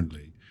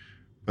differently.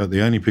 But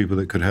the only people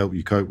that could help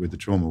you cope with the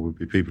trauma would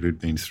be people who'd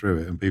been through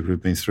it, and people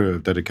who've been through it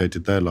have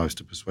dedicated their lives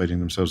to persuading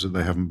themselves that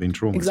they haven't been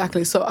traumatized.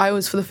 Exactly. So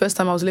for the first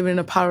time, I was living in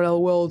a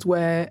parallel world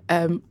where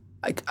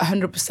like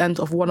 100%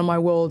 of one of my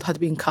world had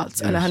been cut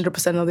and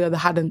 100% of the other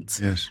hadn't.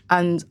 Yes.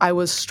 And I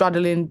was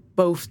straddling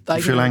both.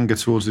 Like, Do you feel anger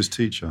towards this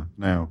teacher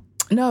now?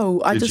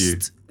 No, I Did just... you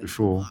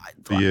before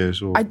for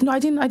years? Or I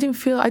didn't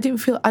feel like, I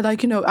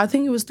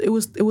think it was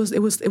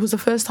the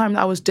first time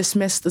that I was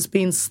dismissed as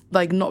being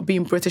like not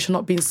being British and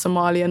not being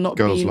Somali and not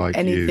girls being like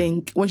anything.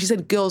 You. When she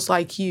said girls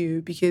like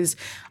you, because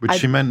which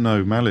she meant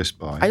no malice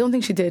by. I don't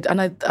think she did,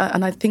 and I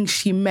think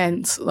she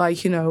meant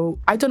like,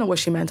 I don't know what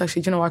she meant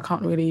actually. I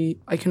can't really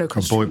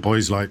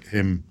boys like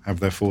him have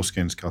their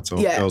foreskins cut off.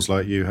 Yeah. Girls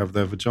like you have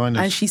their vaginas.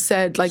 And she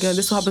said like, this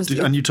is what happens.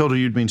 And you told her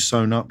you'd been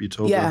sewn up. You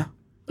told her.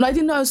 No, I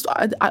didn't know.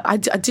 I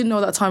didn't know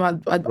that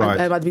time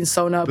I'd been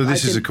sewn up. But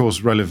this is, of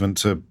course, relevant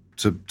to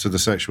the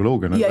sexual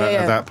organ.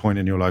 At that point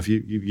in your life,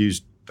 you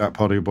used that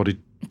part of your body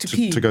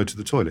to go to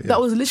the toilet.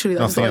 That was literally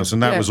nothing else,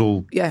 and that was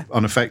all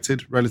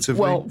unaffected, relatively.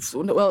 Well,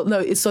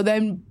 no. So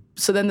then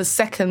the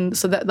second,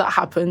 that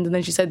happened, and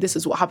then she said, "This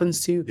is what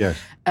happens to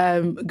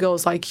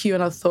girls like you."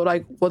 And I thought,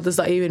 like, what does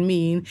that even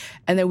mean?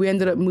 And then we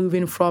ended up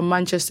moving from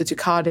Manchester to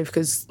Cardiff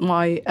because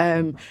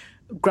my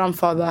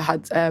grandfather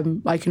had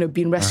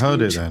been rescued. I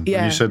heard it then.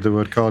 When you said the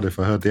word Cardiff,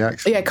 I heard the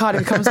accent. Yeah,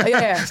 Cardiff comes. So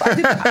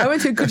I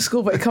went to a good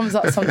school, but it comes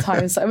out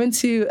sometimes. So I went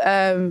to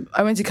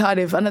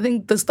Cardiff, and I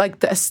think this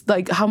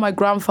how my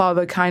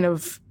grandfather kind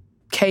of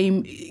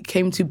came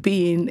to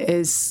being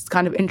is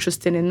kind of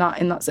interesting in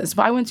that sense.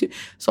 But I went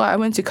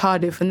to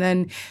Cardiff, and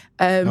then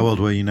how old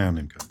were you now,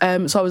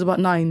 Nimco? So I was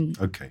about 9.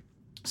 Okay.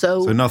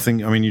 So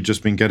nothing, I mean, you've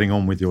just been getting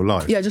on with your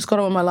life. Yeah, just got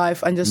on with my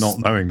life and just... Not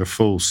knowing the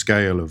full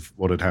scale of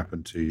what had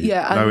happened to you.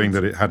 Yeah. Knowing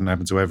that it hadn't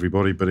happened to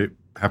everybody, but it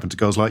happened to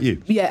girls like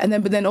you. Yeah,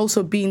 but then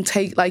also being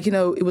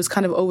it was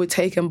kind of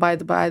overtaken by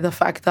the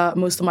fact that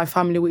most of my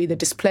family were either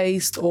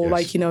displaced or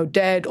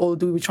dead, or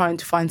we were trying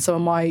to find some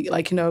of my,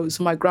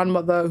 so my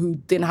grandmother who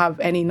didn't have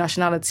any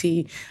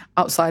nationality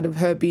outside of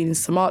her being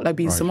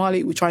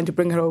Somali, we're trying to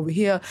bring her over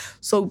here.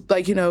 So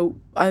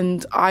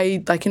and I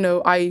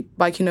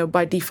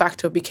by de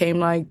facto became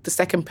like the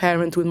second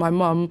parent with my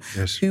mum,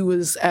 who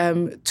was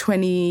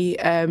 29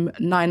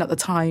 at the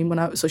time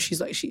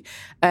she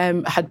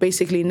had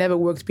basically never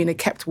worked, been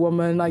a kept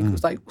woman,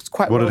 was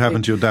quite. What had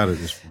happened to your dad at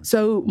this point?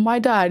 So my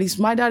dad is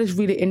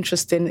really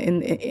interesting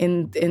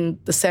in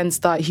the sense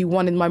that he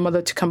wanted my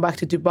mother to come back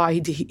to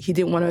Dubai. He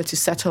didn't want her to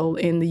settle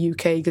in the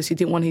UK because he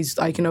didn't want his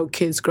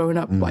kids growing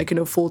up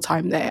full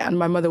time there. And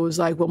my mother was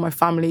like, well, my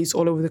family's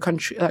all over the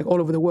country, all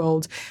over the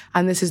world,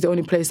 and this is the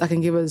only place that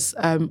can give us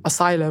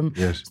asylum.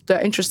 Yes.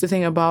 The interesting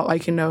thing about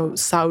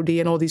Saudi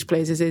and all these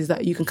places is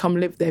that you can come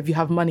live there if you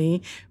have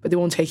money, but they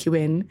won't take you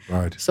in.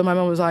 Right. So my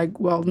mum was like,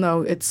 well,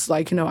 no, it's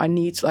I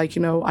need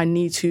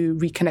to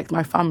reconnect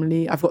my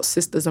family. I've got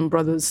sisters and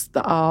brothers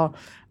that are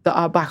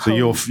back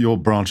home. So your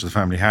branch of the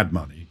family had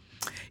money,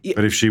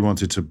 but if she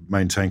wanted to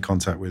maintain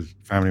contact with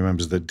family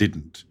members that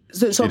didn't,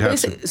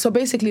 so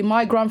basically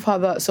my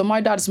grandfather, so my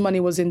dad's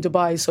money was in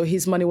Dubai, so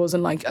his money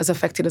wasn't as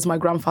affected as my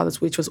grandfather's,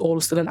 which was all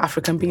still in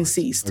Africa and being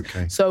seized.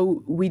 Okay.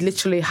 So we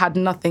literally had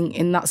nothing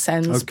in that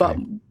sense, but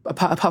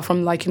apart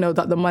from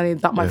that the money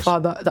that my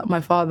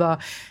father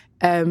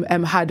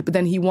had, but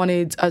then he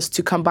wanted us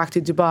to come back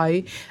to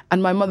Dubai,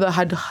 and my mother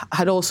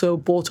had also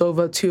brought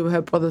over 2 of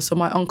her brothers. So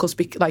my uncles,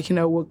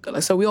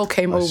 so we all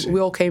came over. We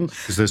all came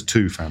because there's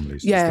 2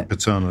 families. Yeah, there's the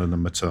paternal and the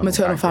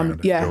maternal family.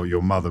 Yeah,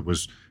 your mother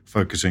was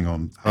focusing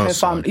on her side.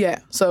 Family. Yeah.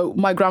 So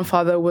my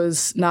grandfather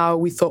was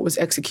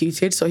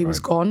executed, so he was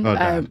gone.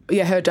 Her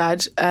dad. Her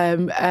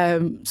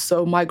dad.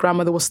 So my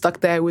grandmother was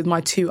stuck there with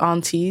my 2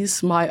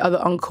 aunties. My other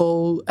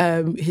uncle,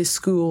 his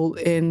school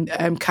in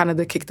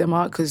Canada kicked him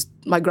out because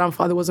my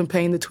grandfather wasn't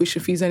paying the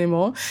tuition fees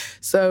anymore.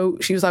 So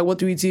she was like, what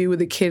do we do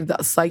with a kid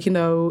that's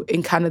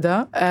in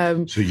Canada?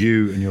 So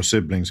you and your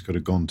siblings could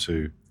have gone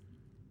to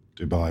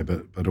Dubai,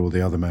 but all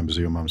the other members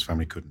of your mum's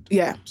family couldn't.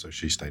 Yeah. So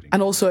she stayed in.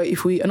 And also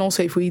if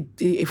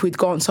we'd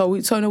gone,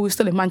 we're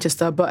still in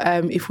Manchester, but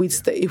if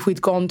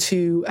we'd gone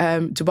to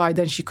Dubai,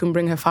 then she couldn't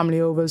bring her family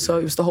over. So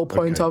it was the whole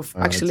point of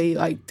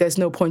there's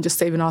no point just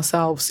saving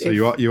ourselves. So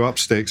you up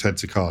sticks, head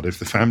to Cardiff.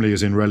 The family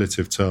is in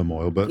relative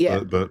turmoil, but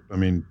I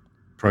mean,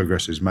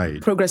 progress is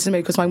made. Progress is made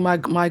because my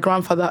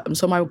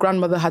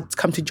grandmother had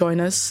come to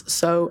join us.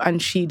 So,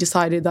 and she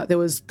decided that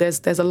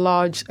there's a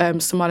large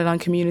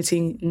Somaliland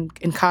community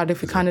in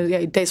Cardiff.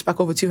 It dates back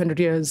over 200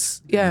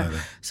 years. Yeah.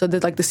 So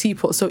there's like the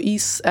seaport. So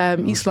East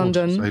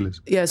London.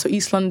 Sailors. Yeah. So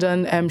East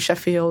London,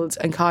 Sheffield,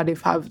 and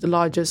Cardiff have the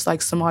largest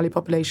like Somali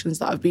populations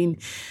that have been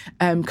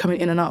coming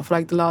in and out for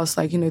like the last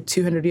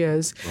 200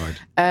 years.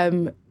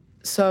 Right.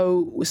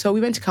 So we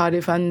went to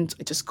Cardiff and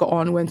just got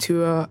on, went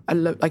to a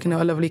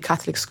lovely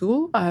Catholic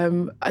school,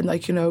 and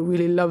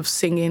really loved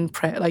singing,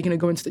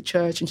 going to the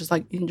church and just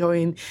like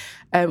enjoying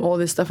all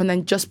this stuff. And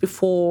then just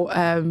before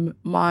I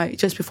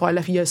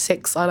left year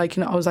 6, I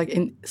was like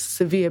in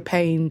severe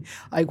pain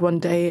like one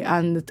day,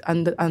 and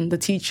the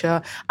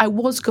teacher, I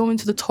was going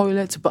to the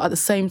toilet, but at the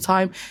same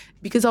time,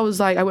 because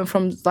I went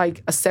from like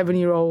a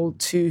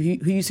 7-year-old who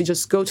used to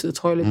just go to the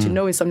toilet to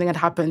knowing something had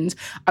happened.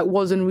 I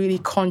wasn't really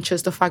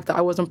conscious the fact that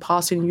I wasn't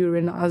passing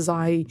urine as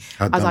I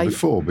had done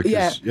before.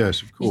 Because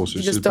yes, of course,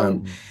 it's just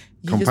about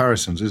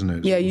comparisons,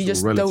 isn't it? You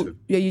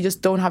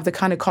just don't have the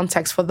kind of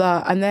context for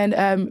that. And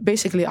then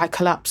basically I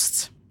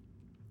collapsed.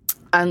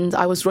 And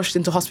I was rushed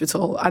into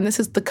hospital. And this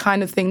is the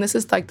kind of thing, this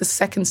is like the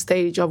second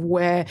stage of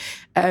where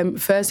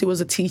first it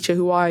was a teacher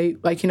who I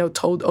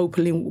told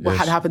openly what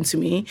had happened to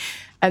me.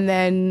 And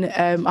then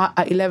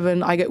at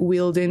 11, I get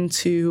wheeled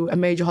into a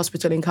major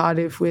hospital in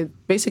Cardiff with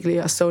basically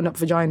a sewn up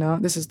vagina.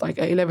 This is like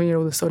an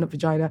 11-year-old with a sewn up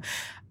vagina.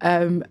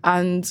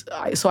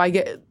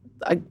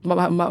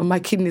 My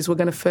kidneys were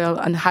going to fail.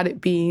 And had it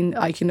been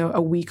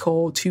a week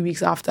or 2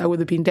 weeks after, I would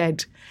have been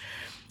dead.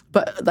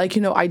 But I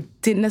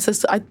didn't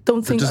necessarily. I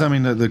don't think. Does that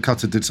mean that the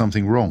cutter did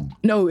something wrong?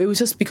 No, it was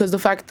just because the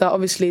fact that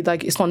obviously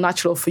it's not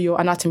natural for your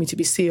anatomy to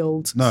be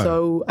sealed. No.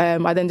 So I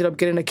ended up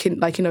getting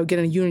getting a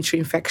urinary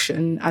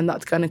infection, and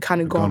that kind of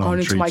gone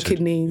into my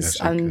kidneys,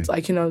 yes,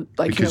 okay. and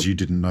because you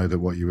didn't know that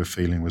what you were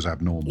feeling was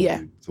abnormal. Yeah.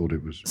 You thought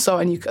it was. So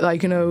and you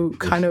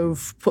kind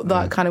of put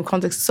that kind of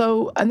context.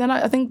 So and then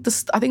I think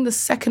the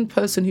second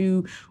person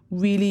who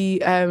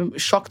really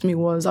shocked me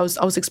was I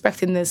was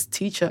expecting this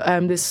teacher,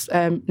 this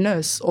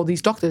nurse or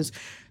these doctors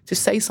to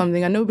say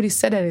something, and nobody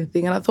said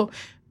anything. And I thought,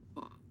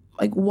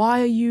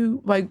 why are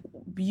you I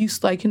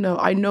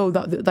know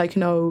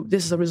that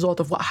this is a result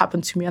of what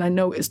happened to me, and I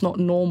know it's not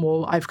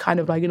normal. I've kind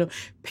of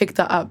picked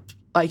that up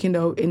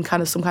in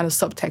kind of some kind of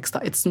subtext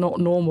that it's not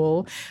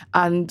normal,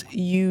 and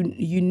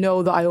you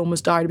know that I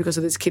almost died because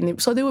of this kidney.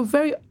 So they were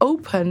very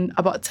open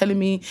about telling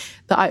me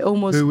that I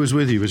almost. Who was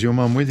with you? Was your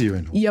mum with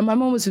you? Yeah, my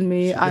mum was with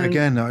me. And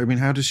again, I mean,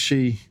 how does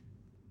she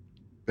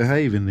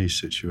behave in these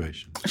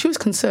situations? She was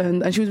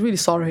concerned, and she was really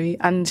sorry,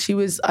 and she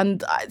was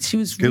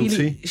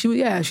guilty.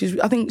 Really, I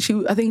think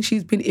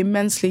she's been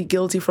immensely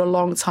guilty for a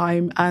long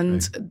time,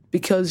 and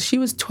because she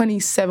was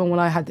 27 when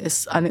I had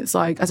this, and it's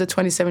like as a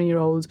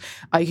 27-year-old,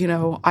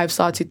 I've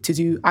started to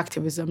do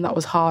activism. That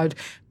was hard,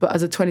 but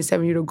as a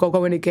 27-year-old,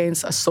 going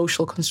against a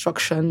social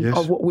construction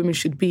of what women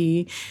should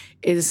be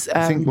is.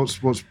 I think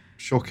what's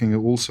shocking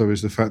also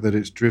is the fact that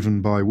it's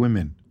driven by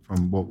women. I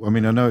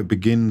know it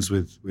begins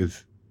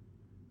with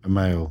a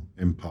male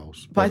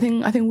impulse. But I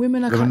think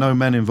women are. There are no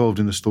men involved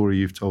in the story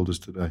you've told us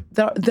today.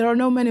 There are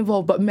no men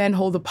involved, but men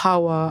hold the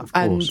power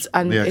and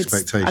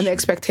the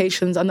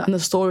expectations and the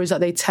stories that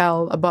they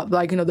tell about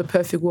the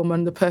perfect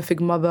woman, the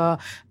perfect mother,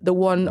 the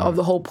one of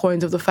the whole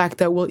point of the fact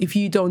that, well, if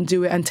you don't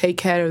do it and take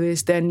care of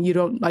this, then you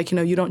don't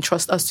you don't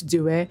trust us to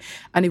do it,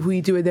 and if we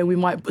do it, then we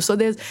might. So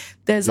there's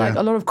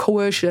a lot of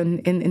coercion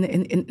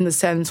in the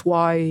sense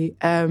why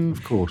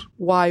of course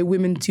why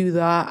women do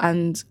that.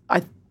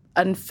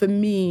 And for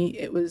me,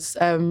 it was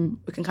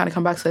we can kind of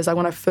come back to this. Like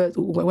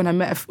when I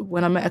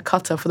met a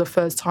cutter for the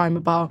first time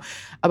about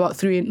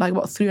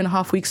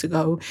 3.5 weeks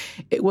ago,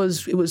 it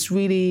was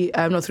really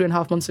not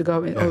 3.5 months ago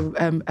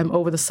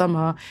over the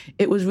summer.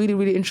 It was really,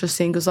 really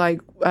interesting because I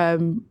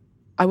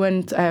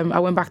went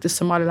back to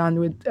Somaliland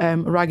with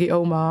Raggy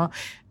Omar,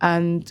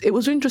 and it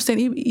was interesting.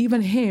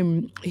 Even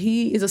him,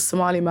 he is a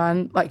Somali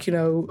man,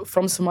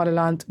 from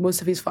Somaliland. Most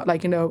of his,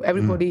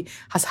 everybody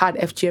has had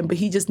FGM, but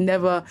he just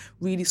never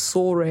really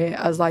saw it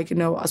as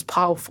as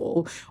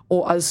powerful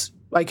or as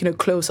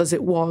close as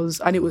it was.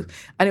 And it was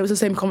the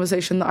same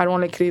conversation that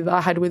ironically that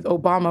I had with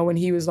Obama when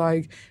he was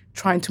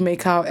trying to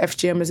make out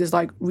FGM as this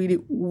really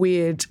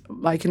weird,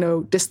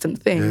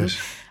 distant thing. Yes.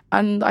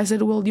 And I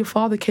said, well, your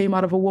father came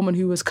out of a woman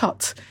who was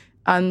cut.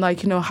 And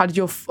had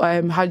your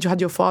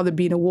father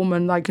been a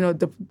woman,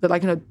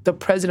 the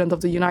president of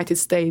the United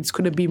States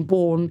could have been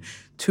born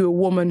to a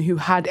woman who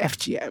had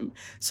FGM.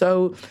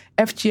 So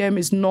FGM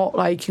is not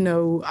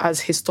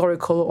as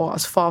historical or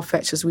as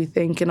far-fetched as we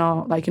think in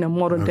our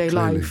modern day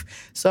life.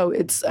 So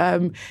it's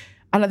and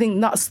I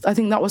think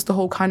that was the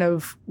whole kind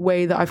of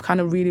way that I've kind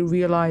of really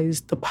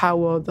realized the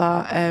power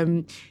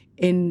that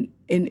in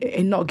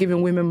not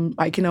giving women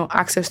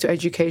access to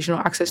education or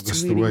access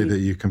That's to the way that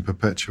you can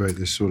perpetuate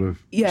this sort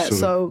of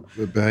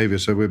behaviour.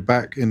 So we're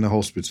back in the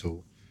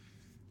hospital.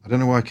 I don't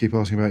know why I keep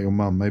asking about your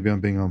mum. Maybe I'm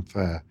being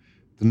unfair.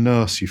 The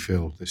nurse you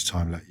feel this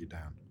time let you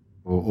down.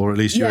 Or at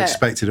least you Yeah.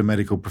 expected a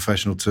medical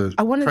professional to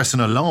press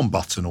an alarm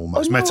button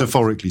almost, Oh, no.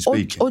 metaphorically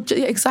speaking.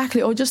 Yeah,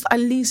 exactly. Or just at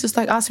least just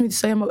like asking me to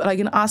say,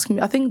 asking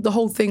me. I think the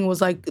whole thing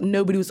was like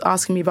nobody was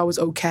asking me if I was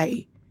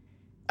okay.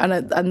 And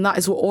that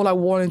is all I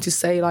wanted to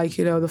say, like,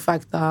 you know, the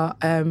fact that,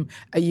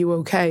 are you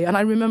okay? And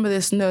I remember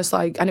this nurse,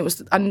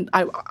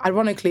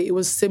 ironically, it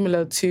was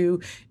similar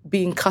to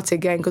being cut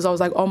again, because I was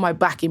like on my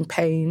back in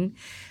pain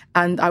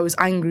and I was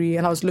angry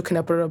and I was looking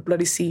up at a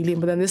bloody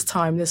ceiling. But then this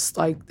time,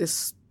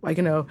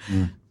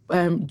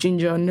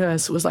 ginger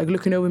nurse was like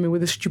looking over me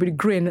with a stupid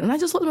grin. And I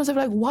just thought to myself,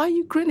 like, why are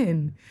you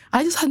grinning?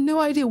 I just had no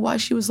idea why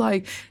she was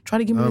like trying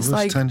to give me this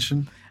like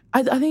tension.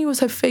 I think it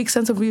was her fake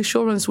sense of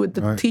reassurance with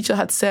the teacher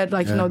had said,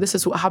 like, you know, this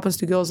is what happens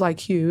to girls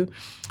like you.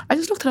 I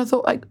just looked at her and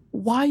thought, like,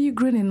 why are you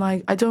grinning?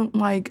 Like, I don't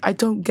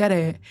get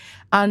it.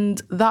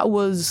 And that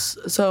was,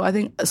 so at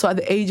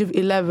the age of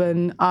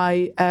 11,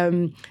 I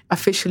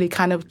officially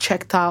kind of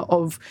checked out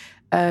of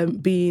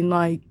being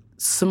like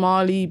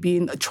Somali,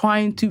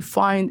 trying to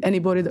find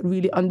anybody that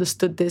really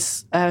understood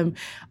this. And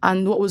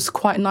what was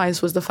quite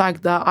nice was the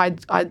fact that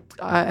I'd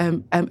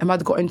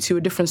got into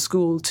a different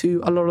school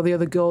to a lot of the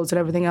other girls and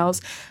everything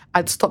else.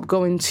 I'd stopped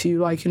going to,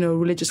 like, you know,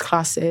 religious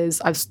classes.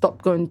 I've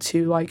stopped going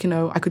to, like, you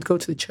know, I could go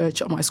to the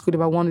church at my school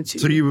if I wanted to.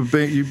 So you were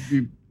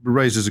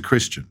raised as a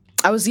Christian?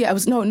 I was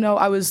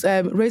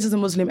raised as a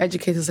Muslim,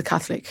 educated as a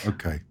Catholic.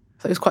 Okay.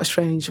 So it was quite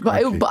strange,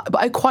 but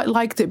I quite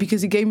liked it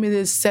because it gave me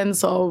this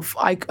sense of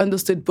I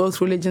understood both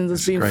religions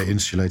as being a great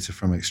insulator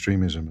from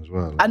extremism as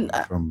well,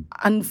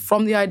 and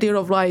from the idea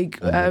of like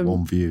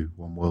one view,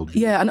 one world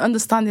view. Yeah, and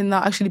understanding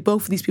that actually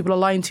both of these people are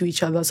lying to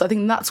each other. So I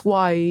think that's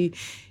why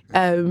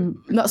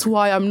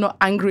I'm not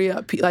angry at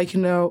at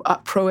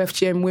pro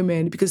FGM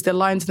women, because they're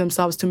lying to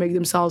themselves to make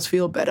themselves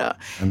feel better.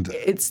 And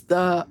it's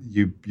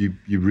you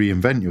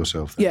reinvent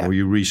yourself then, or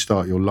you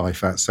restart your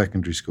life at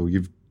secondary school.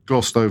 You've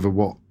glossed over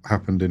what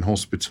happened in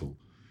hospital.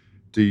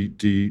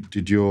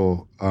 Did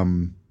your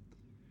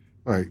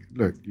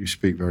look, you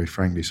speak very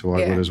frankly, so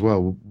I will as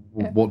well.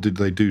 What did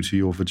they do to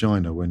your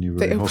vagina when you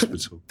were in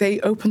hospital? They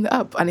opened it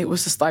up, and it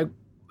was just like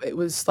I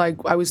was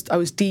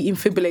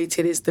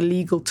de-infibrillated is the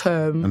legal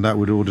term. And that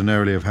would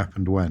ordinarily have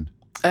happened when?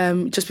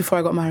 Just before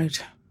I got married.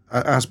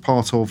 As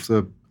part of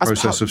the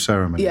process of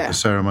ceremony, the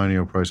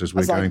ceremonial process,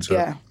 we're going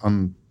to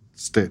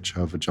unstitch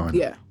her vagina.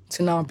 Yeah,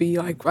 to now be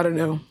like, I don't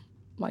know,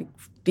 like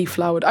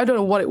deflowered. I don't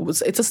know what it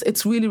was.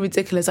 It's really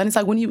ridiculous. And it's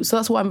like so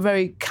that's why I'm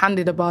very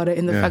candid about it,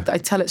 in the fact that I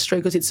tell it straight,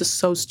 because it's just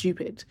so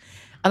stupid.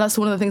 And that's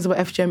one of the things about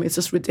FGM, it's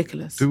just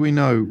ridiculous. Do we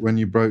know, when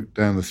you broke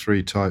down the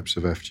 3 types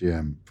of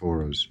FGM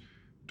for us,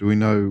 do we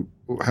know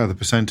how the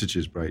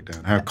percentages break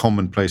down? How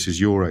commonplace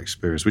is your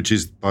experience, which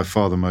is by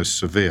far the most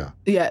severe?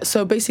 Yeah,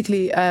 so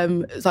basically,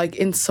 like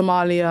in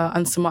Somalia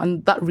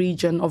and that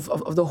region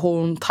of the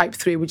Horn, type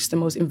 3, which is the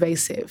most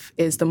invasive,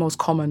 is the most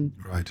common.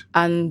 Right.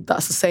 And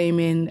that's the same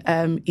in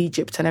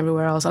Egypt and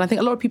everywhere else. And I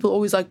think a lot of people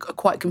always are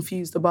quite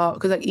confused about,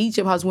 because like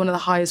Egypt has one of the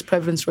highest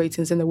prevalence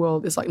ratings in the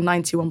world. It's like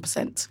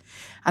 91%.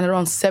 And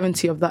around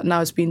 70 of that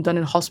now is being done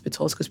in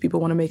hospitals because people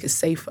want to make it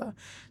safer.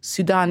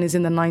 Sudan is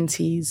in the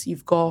 90s.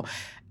 You've got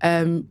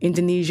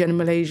Indonesia and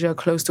Malaysia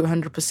close to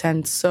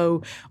 100%.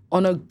 So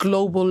on a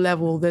global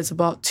level, there's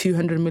about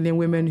 200 million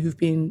women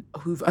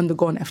who've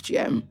undergone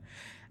FGM.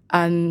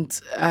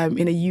 And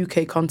in a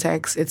UK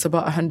context, it's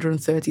about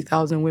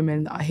 130,000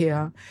 women that are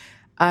here.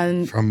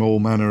 And from all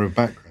manner of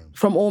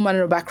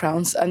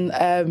backgrounds.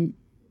 And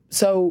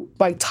so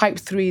by type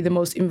 3, the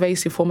most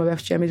invasive form of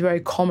FGM is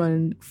very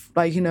common,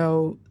 like, you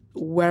know,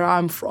 where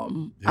I'm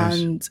from.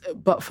 Yes.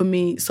 But for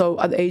me, so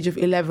at the age of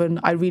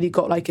 11, I really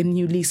got like a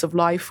new lease of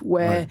life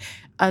where,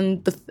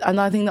 and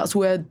I think that's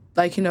where,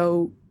 like, you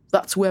know,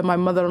 that's where my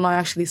mother and I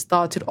actually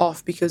started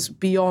off, because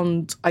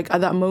beyond, like,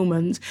 at that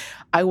moment,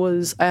 I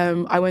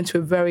went to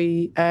a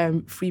very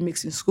free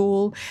mixing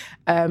school.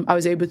 I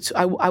was able to,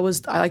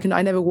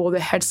 I never wore the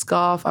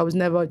headscarf. I was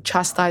never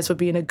chastised for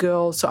being a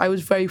girl. So I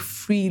was very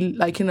free,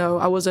 like, you know,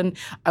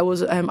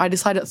 I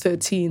decided at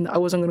 13 I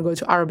wasn't going to go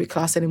to Arabic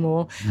class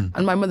anymore.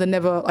 And my mother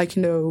never, like,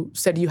 you know,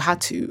 said you had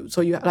to.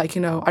 So you, like,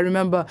 you know, I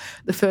remember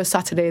the first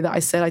Saturday that I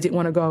said I didn't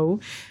want to go.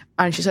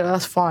 And she said, oh,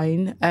 that's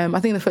fine. I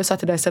think the first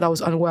Saturday I said I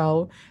was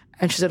unwell.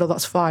 And she said, oh,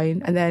 that's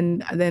fine. And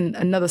then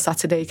another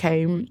Saturday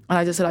came, and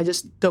I just said, I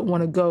just don't want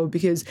to go,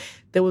 because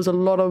there was a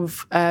lot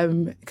of,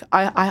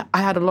 I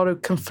had a lot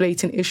of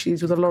conflating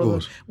issues with a lot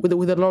of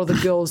the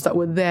girls that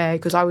were there,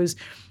 because I was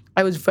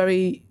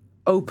very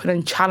open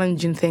and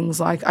challenging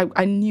things. Like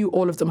I knew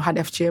all of them had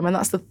FGM, and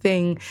that's the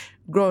thing.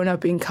 Growing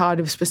up in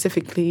Cardiff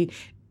specifically,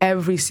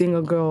 every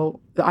single girl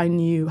that I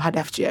knew had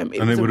FGM.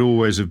 And it would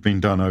always have been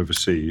done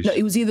overseas? No,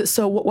 it was either...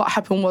 So what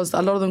happened was that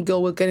a lot of them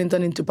girls were getting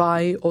done in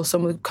Dubai, or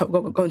some were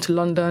going to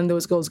London. There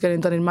was girls getting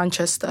done in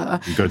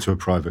Manchester. You go to a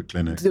private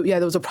clinic? Yeah,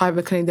 there was a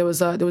private clinic. There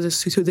was a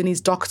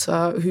Sudanese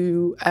doctor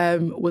who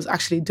was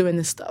actually doing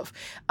this stuff.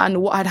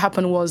 And what had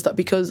happened was that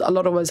because a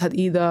lot of us had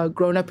either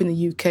grown up in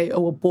the UK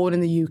or were born in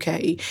the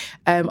UK,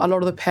 a lot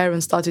of the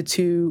parents started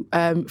to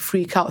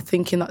freak out,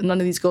 thinking that none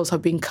of these girls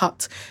have been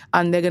cut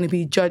and they're going to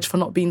be judged for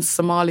not being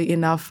Somali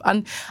enough.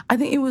 And I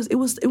think it was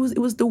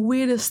the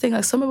weirdest thing.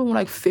 Like some of them were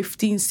like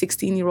 15,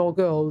 16-year-old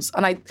girls,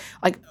 and I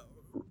like.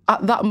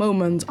 At that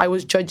moment, I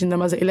was judging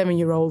them as an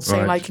 11-year-old,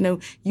 saying like,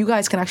 you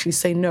guys can actually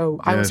say no.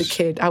 I was a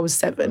kid. I was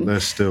 7. They're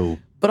still.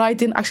 But I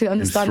didn't actually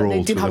understand that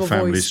they did have a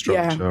family voice.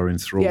 Structure,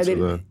 enthralled to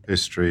the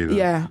history.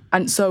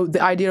 And so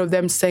the idea of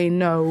them saying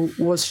no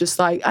was just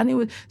like, and it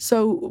was,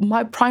 so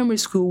my primary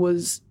school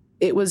was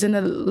in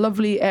a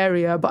lovely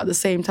area, but at the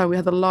same time we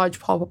had a large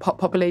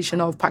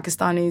population of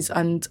Pakistanis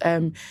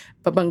and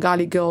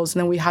Bengali girls,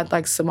 and then we had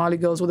like Somali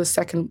girls were the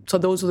second. So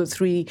those were the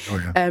 3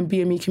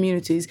 BME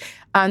communities.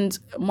 And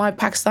my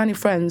Pakistani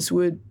friends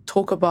would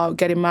talk about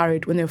getting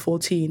married when they were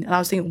 14. And I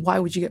was thinking, why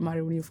would you get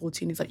married when you're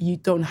 14? It's like, you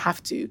don't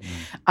have to.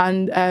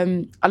 And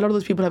a lot of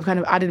those people have kind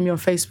of added me on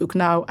Facebook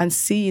now, and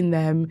seeing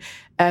them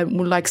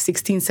with like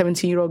 16,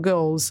 17-year-old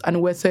girls,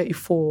 and we're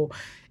 34.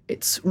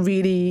 It's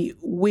really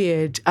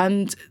weird.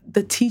 And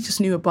the teachers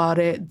knew about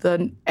it.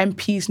 The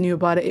MPs knew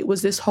about it. It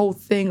was this whole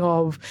thing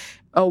of,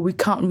 we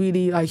can't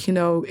really,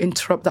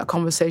 interrupt that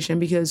conversation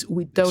because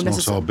we don't necessarily...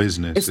 It's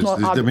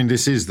not our business.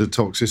 This is the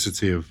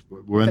toxicity of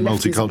when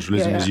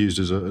multiculturalism is used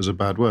as a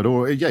bad word.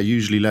 Or,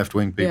 usually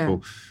left-wing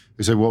people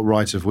who say, what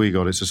right have we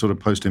got? It's a sort of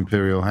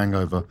post-imperial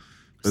hangover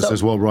that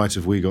says, what right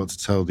have we got to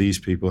tell these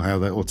people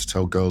or to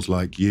tell girls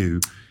like you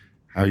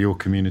how your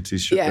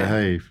communities should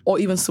behave. Or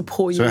even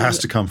support you. So it has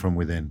to come from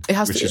within,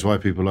 which is why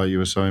people like you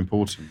are so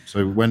important.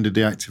 So when did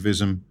the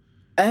activism...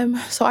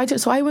 So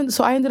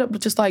I ended up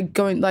just like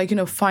going,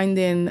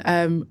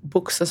 finding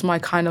books as my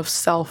kind of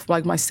self,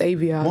 like my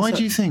savior. Why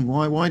do you think?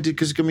 Why did,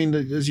 because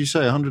as you say,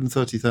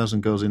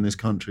 130,000 girls in this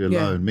country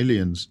alone,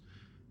 millions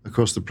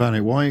across the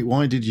planet.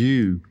 Why did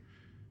you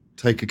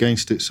take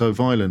against it so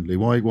violently?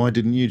 Why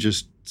didn't you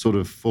just sort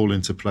of fall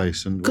into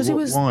place? And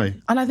why?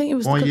 And I think it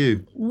was... Why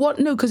you?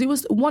 No, because it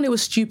was, 1, it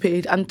was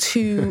stupid, and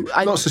 2...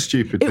 Lots of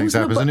stupid things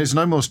happen, and it's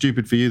no more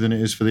stupid for you than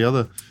it is for the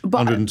other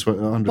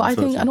 130. But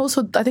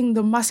I think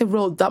the massive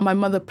role that my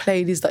mother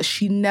played is that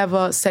she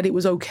never said it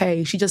was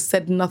okay. She just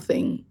said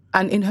nothing.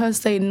 And in her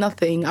saying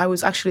nothing, I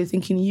was actually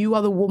thinking, you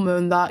are the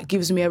woman that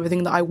gives me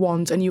everything that I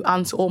want, and you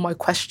answer all my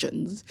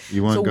questions.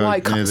 So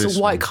why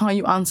can't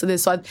you answer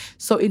this?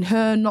 So in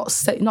her not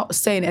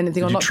saying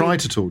anything, did you try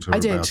to talk to her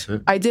about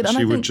it? I did. And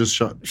she would just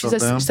shut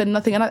down. She said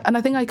nothing, and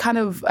I think I kind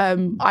of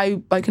I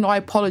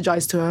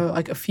apologized to her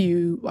a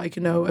few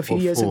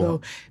years ago,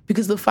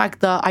 because the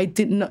fact that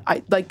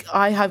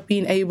I have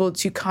been able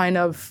to kind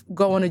of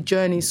go on a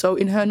journey. So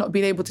in her not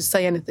being able to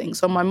say anything,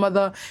 so my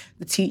mother,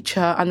 the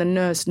teacher, and the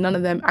nurse, none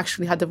of them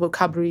actually had the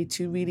vocabulary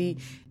to really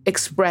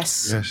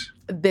express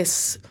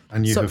this.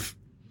 And you have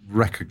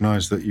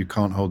recognised that you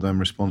can't hold them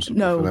responsible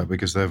for that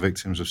because they're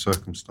victims of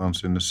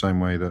circumstance in the same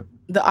way that...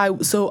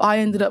 So I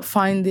ended up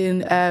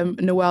finding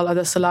Nawal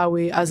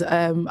Adder-Salawi as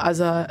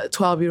a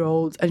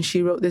 12-year-old, and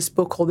she wrote this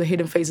book called The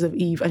Hidden Faces of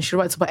Eve, and she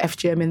writes about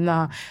FGM in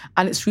that.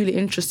 And it's really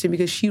interesting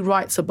because she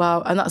writes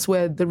about, and that's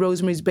where the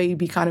Rosemary's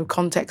Baby kind of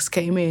context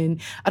came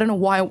in. I don't know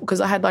why, because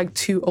I had like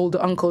 2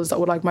 older uncles that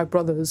were like my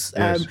brothers.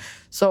 Yes.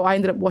 So I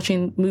ended up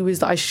watching movies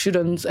that I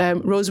shouldn't.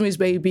 Rosemary's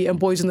Baby and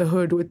Boys in the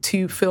Hood were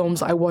 2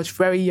 films I watched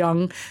very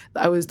young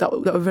that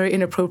were very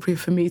inappropriate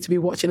for me to be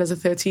watching as a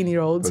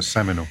 13-year-old. But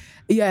seminal.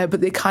 Yeah,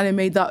 but they kind of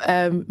made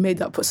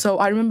that. So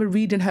I remember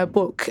reading her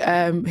book,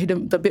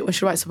 the bit when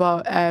she writes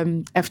about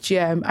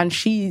FGM, and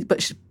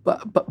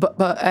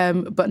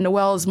but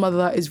Noelle's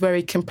mother is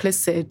very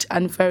complicit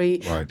and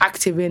very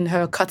active in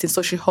her cutting,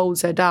 so she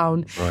holds her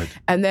down. Right.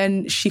 And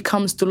then she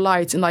comes to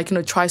light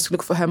and tries to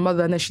look for her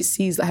mother, and then she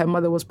sees that her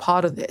mother was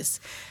part of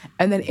this.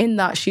 And then in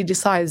that, she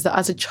decides that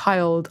as a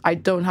child, I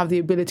don't have the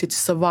ability to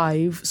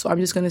survive, so I'm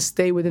just going to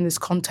stay within this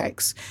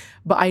context.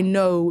 But I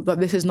know that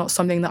this is not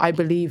something that I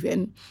believe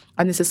in,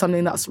 and this is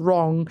something that's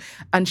wrong.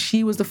 And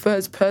she was the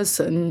first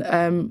person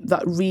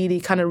that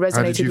really kind of resonated.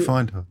 How did you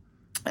find her?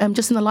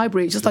 Just in the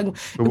library, But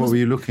what were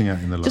you looking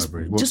at in the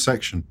library? What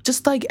section?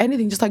 Just like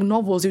anything, just like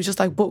novels. It was just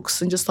like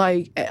books, and just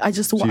like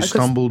So you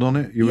stumbled on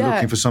it. You were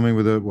looking for something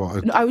with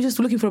No, I was just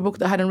looking for a book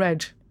that I hadn't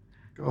read.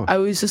 God. I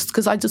was just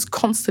because I just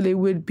constantly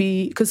would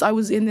be because I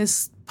was in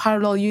this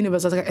parallel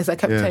universe as I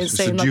kept saying. It's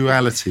a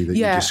duality that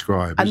you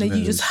describe, and then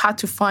you just had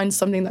to find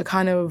something that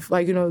kind of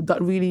that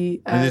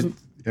really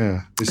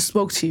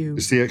spoke to you.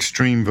 It's the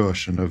extreme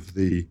version of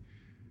the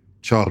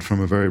child from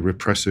a very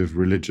repressive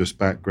religious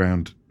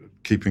background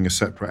keeping a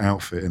separate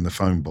outfit in the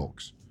phone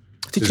box.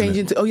 To change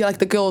into, like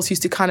the girls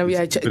used to kind of,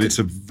 But it's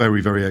a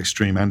very, very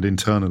extreme and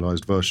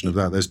internalised version of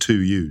that. There's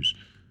 2 U's.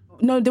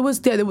 No, there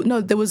was, I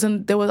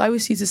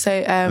always used to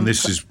say... and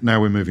this is,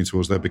 now we're moving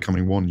towards there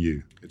becoming 1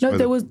 U.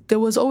 There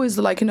was always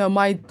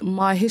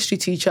my history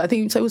teacher, I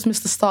think it was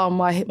Mr. Starr,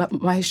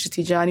 my history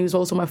teacher, and he was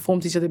also my form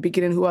teacher at the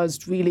beginning, who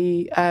was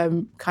really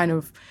kind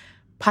of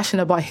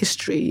passionate about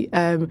history,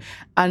 and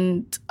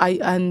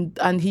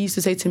he used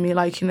to say to me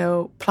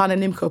plan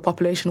an IMCO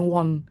population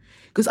 1,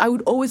 because I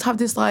would always have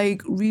this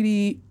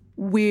really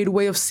weird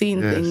way of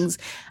seeing things,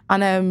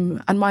 And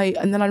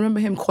then I remember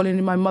him calling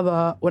in my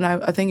mother when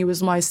I think it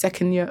was my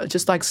second year,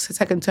 just like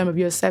second term of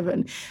year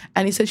 7.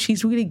 And he said,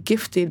 she's really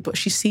gifted, but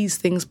she sees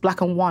things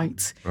black and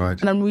white. Right.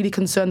 And I'm really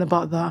concerned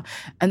about that.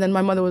 And then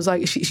my mother was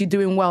like, is she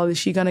doing well? Is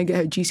she going to get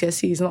her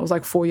GCSEs? And that was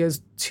like 4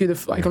 years to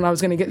when I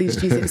was going to get these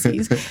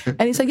GCSEs.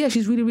 And he said, yeah,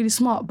 she's really, really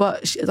smart.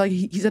 But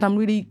he said, I'm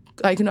really,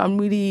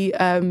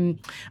 I'm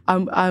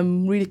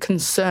really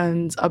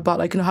concerned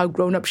about how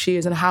grown up she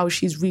is and how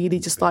she's really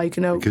just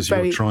because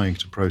you're trying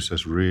to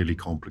process really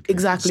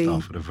complicated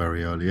stuff at a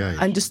very early age,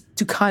 and just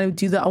to kind of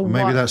do that. Well,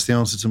 maybe that's the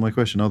answer to my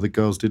question. Other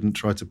girls didn't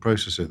try to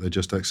process it; they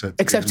just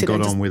accepted it and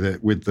got on with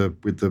it with the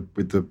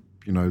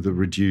the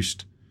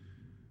reduced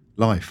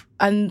life.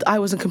 And I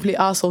was a complete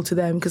arsehole to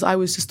them because I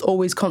was just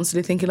always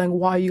constantly thinking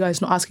why are you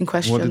guys not asking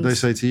questions? What did they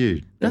say to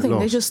you? Nothing.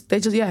 They just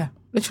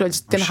literally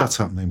just didn't shut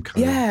up, Nimco.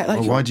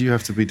 Yeah. Why do you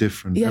have to be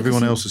different? Yeah,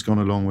 everyone else has gone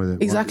along with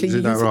it. Exactly.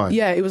 Is that right?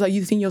 Yeah, it was like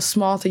you think you're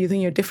smarter, you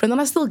think you're different.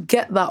 And I still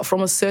get that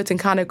from a certain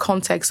kind of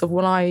context of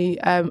when I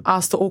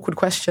ask the awkward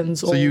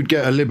questions. So you'd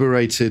get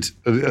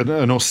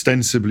an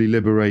ostensibly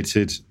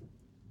liberated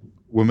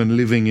woman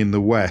living in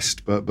the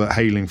West, but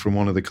hailing from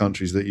one of the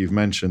countries that you've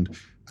mentioned,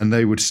 and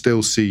they would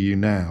still see you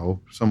now,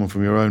 someone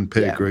from your own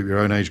peer group, your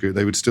own age group,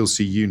 they would still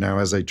see you now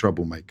as a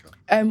troublemaker.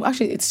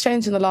 Actually, it's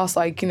changed in the last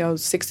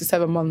 6 to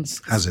 7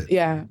 months. Has it?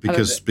 Yeah.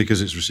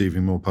 Because it's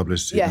receiving more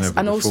publicity than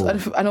ever before.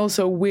 And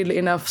also weirdly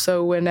enough,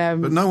 so when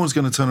but no one's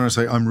going to turn around and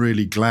say, I'm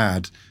really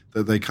glad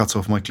that they cut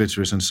off my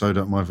clitoris and sewed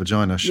up my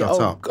vagina. Shut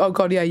up. Oh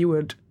God, yeah, you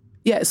would.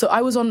 Yeah, so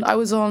I was on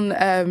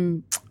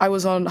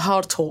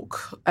Hard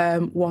Talk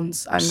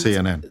once. And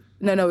CNN.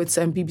 No, it's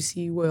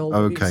BBC World.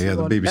 Oh, okay, BBC the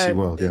World. BBC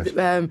World,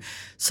 yes.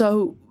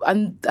 So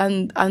and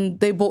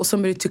they bought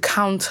somebody to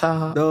counter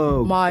my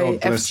God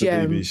bless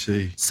FGM. The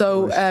BBC.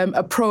 So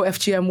a pro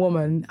FGM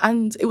woman,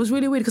 and it was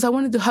really weird because I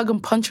wanted to hug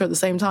and punch her at the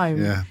same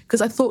time. Yeah.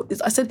 Because I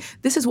said,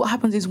 this is what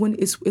happens is when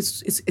it's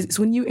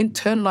when you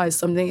internalize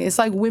something. It's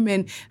like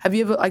women. Have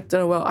you ever I don't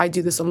know? Well, I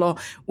do this a lot.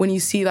 When you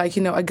see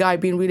a guy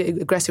being really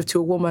aggressive to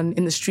a woman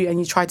in the street, and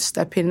you try to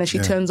step in, and she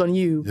turns on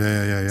you.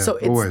 Yeah. So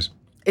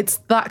it's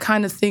that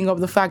kind of thing of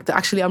the fact that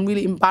actually I'm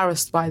really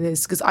embarrassed by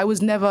this because I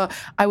was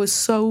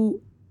so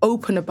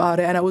open about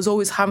it and I was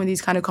always having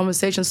these kind of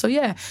conversations.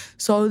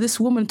 So this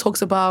woman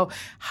talks about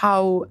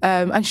how,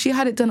 and she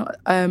had it done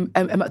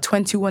at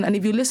 21. And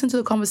if you listen to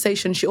the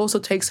conversation, she also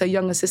takes her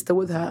younger sister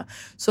with her.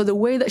 So the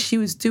way that she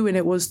was doing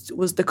it was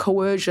the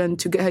coercion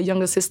to get her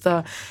younger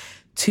sister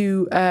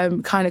to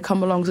kind of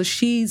come along. So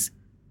she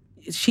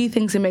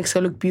thinks it makes her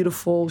look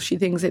beautiful. She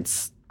thinks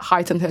it's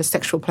heightened her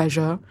sexual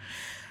pleasure.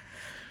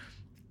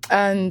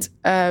 And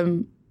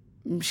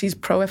she's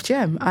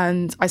pro-FGM.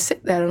 And I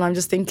sit there and I'm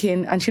just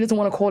thinking, and she doesn't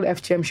want to call it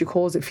FGM, she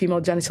calls it female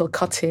genital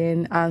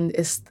cutting, and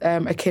it's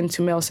akin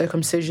to male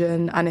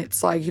circumcision, and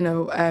it's a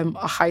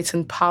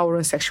heightened power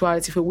and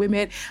sexuality for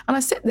women. And I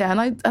sit there and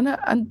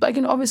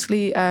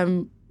obviously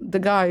the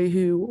guy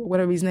who,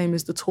 whatever his name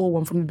is, the tall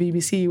one from the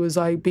BBC, was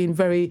being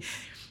very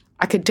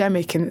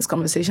academic in this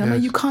conversation. I'm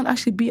like, you can't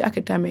actually be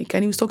academic.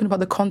 And he was talking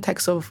about the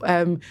context of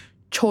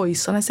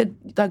choice, and I said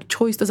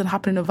choice doesn't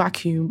happen in a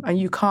vacuum, and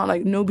you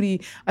can't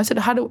nobody. I said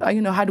how do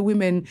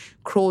women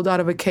crawled out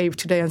of a cave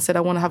today and said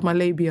I want to have my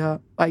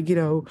labia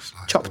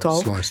chopped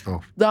off, sliced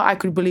off. That I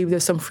could believe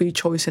there's some free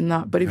choice in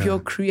that. But if you're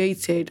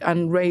created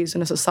and raised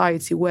in a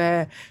society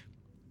where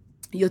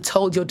you're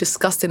told you're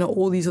disgusting or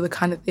all these other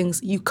kind of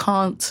things, you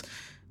can't.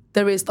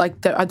 I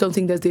don't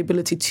think there's the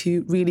ability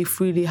to really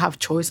freely have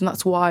choice, and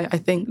that's why I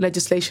think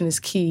legislation is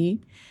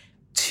key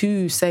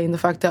to saying the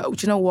fact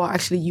that, you know what,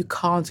 actually you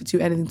can't do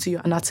anything to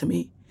your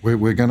anatomy.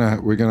 We're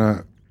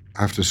gonna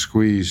have to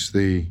squeeze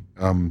the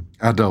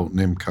adult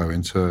Nimco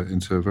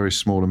into a very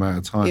small amount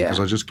of time because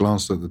I just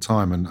glanced at the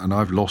time and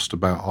I've lost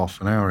about half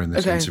an hour in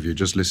this interview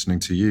just listening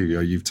to you.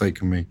 You've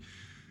taken me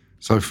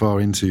so far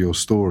into your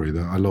story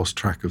that I lost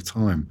track of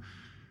time.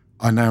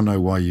 I now know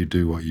why you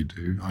do what you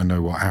do. I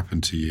know what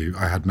happened to you.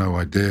 I had no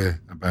idea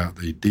about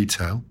the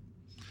detail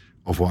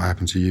of what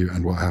happened to you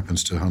and what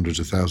happens to hundreds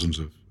of thousands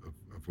of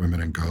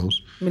women and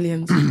girls.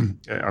 Millions.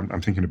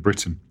 I'm thinking of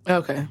Britain.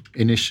 Okay.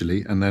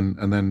 Initially, and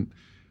then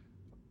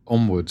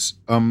onwards.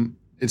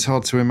 It's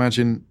hard to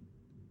imagine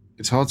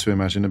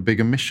a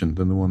bigger mission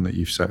than the one that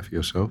you've set for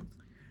yourself.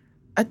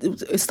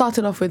 It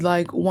started off with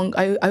one.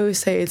 I always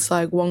say it's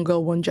one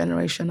girl, one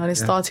generation, and it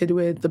started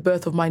with the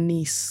birth of my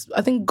niece.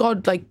 I think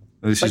God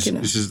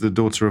This is the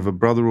daughter of a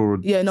brother or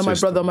a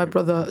sister? my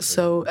brother.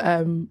 So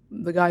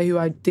the guy who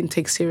I didn't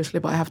take seriously,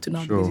 but I have to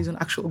now because he's an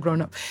actual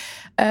grown up.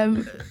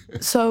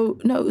 So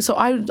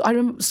I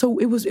remember. So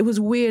it was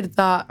weird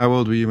that. How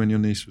old were you when your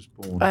niece was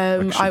born?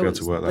 I was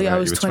to work that out. I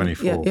was you were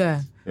 24.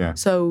 Yeah.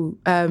 So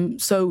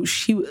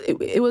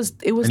it was.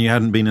 And you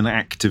hadn't been an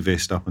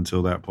activist up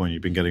until that point.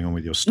 You'd been getting on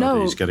with your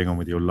studies, getting on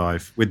with your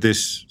life, with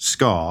this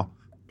scar.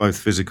 both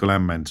physical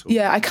and mental.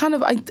 Yeah,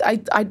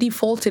 I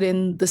defaulted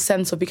in the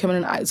sense of becoming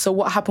an actor. So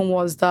what happened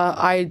was that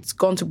I'd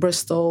gone to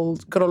Bristol,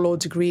 got a law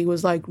degree,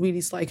 was like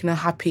really like,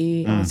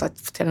 happy. I was like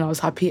 10 and I was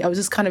happy. I was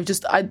just kind of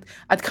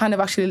I'd kind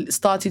of actually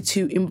started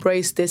to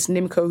embrace this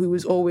Nimco who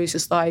was always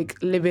just like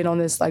living on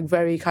this like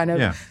very kind of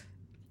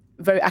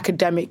very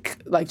academic,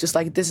 like just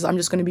like I'm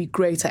just going to be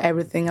great at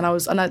everything. And I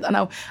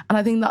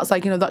think that's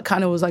like, that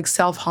kind of was like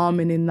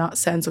self-harming in that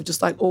sense of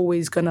just like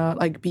always gonna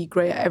like be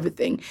great at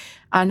everything.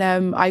 And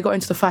I got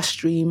into the fast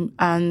stream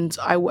and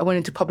I went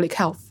into public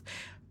health.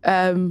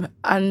 And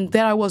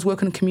there I was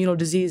working on communal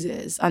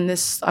diseases. And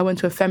I went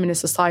to a feminist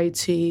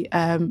society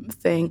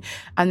thing.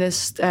 And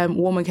this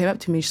woman came up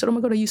to me. She said, "Oh my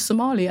God, are you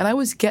Somali?" And I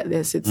always get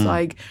this. It's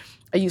like,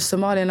 "Are you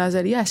Somali?" And I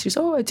said, "Yes." She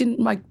said, "Oh, I didn't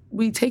like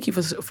we take you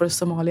for a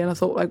Somali." And I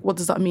thought, like, what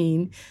does that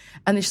mean?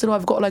 And then she said, "Oh,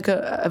 I've got like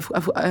I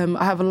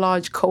have a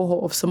large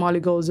cohort of Somali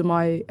girls in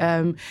my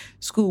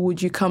school.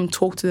 Would you come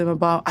talk to them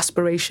about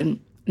aspiration?"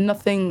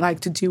 Nothing like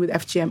to do with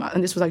FGM.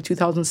 And this was like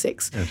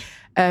 2006. Yes.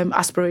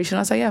 Aspiration.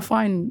 I was like, "Yeah,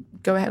 fine,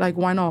 go ahead. Like,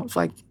 why not?" It's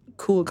like,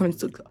 cool, coming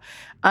to.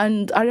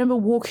 And I remember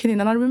walking in,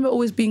 and I remember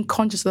always being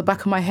conscious at the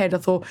back of my head. I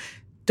thought,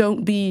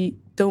 don't be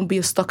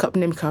a stuck-up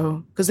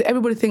Nimco, because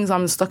everybody thinks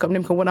I'm a stuck-up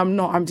Nimco. When I'm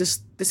not,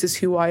 this is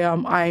who I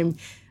am.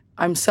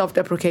 I'm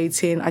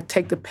self-deprecating. I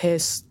take the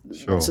piss.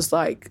 Sure. It's just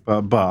like.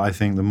 But I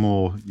think the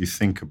more you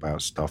think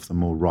about stuff, the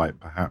more right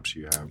perhaps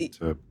you have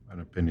to an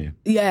opinion.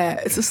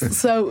 Yeah, it's just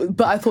so.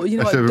 But I thought,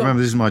 what?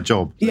 Remember, this is my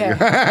job. Yeah,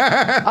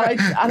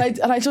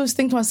 and I just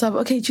think to myself,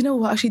 okay, do you know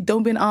what? Actually,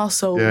 don't be an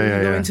arsehole when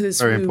you go into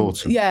this Very room.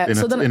 important. Yeah,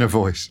 in a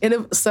voice.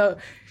 So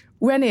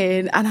went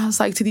in and I was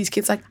like to these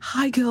kids, like,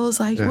 "Hi girls,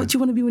 like, what do you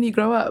want to be when you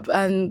grow up?"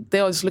 And they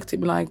all just looked at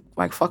me like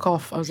fuck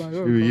off. I was like,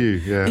 "Oh, who are you?"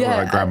 Yeah, all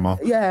right, grandma.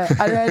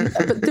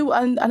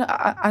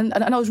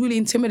 And I was really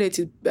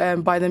intimidated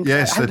by them.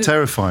 Yes, they're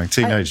terrifying.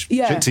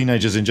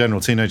 Teenagers in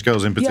general, teenage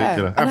girls in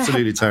particular,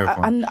 absolutely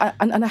terrifying.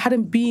 And I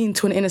hadn't been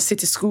to an inner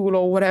city school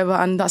or whatever,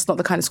 and that's not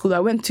the kind of school that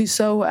I went to.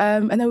 So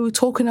and then we were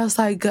talking. I was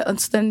like, and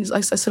then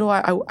I said, "Oh,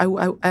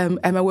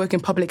 I work in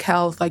public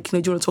health. Like, do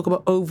you want to talk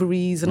about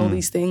ovaries and all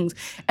these things?"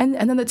 And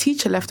then the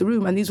teacher left the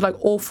room, and these were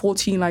like all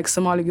 14 like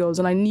Somali girls,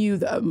 and I knew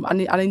them,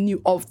 and I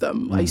knew of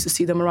them. I used to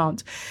see them around.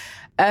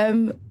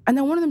 And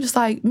then one of them just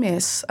like,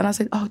 "Miss," and I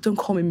said, "Oh, don't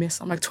call me Miss.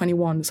 I'm like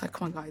 21." It's like,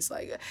 "Come on, guys!"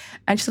 Like,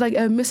 and she's like,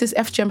 "Mrs.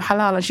 FGM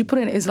Halal," and she put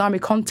it in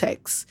Islamic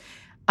context.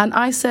 And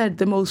I said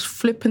the most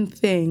flippant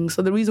thing.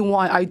 So the reason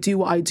why I do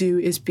what I do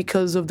is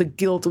because of the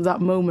guilt of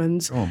that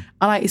moment. Oh.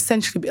 And I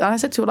said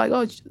to her, like,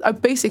 I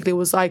basically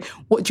was like,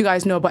 "What do you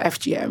guys know about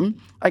FGM?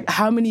 Like,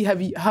 how many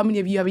of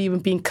you have even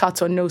been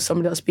cut or know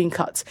somebody that's been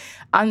cut?"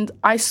 And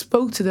I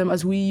spoke to them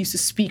as we used to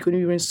speak when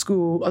we were in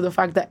school of the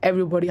fact that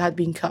everybody had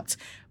been cut.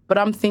 But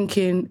I'm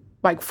thinking,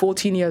 like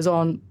 14 years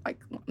on, like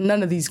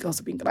none of these girls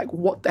have been cut. Like,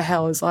 what the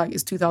hell is like,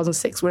 it's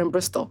 2006, we're in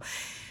Bristol.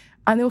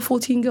 And there were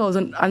 14 girls,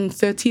 and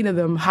 13 of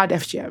them had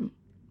FGM.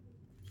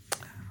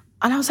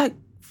 And I was like,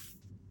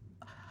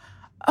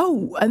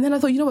 oh. And then I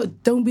thought, you know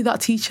what? Don't be that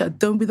teacher.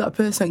 Don't be that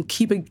person.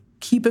 Keep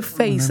a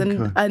face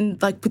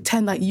and like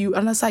pretend like you.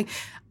 And I was like,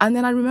 and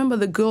then I remember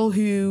the girl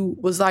who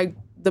was like,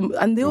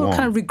 and they all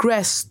kind of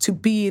regressed to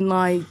being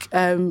like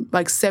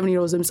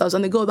 7-year-olds themselves.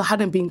 And the girl that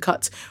hadn't been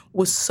cut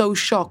was so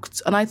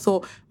shocked. And I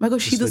thought, my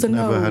God, she doesn't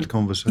know. Never had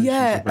conversations.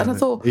 Yeah, about and I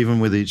thought,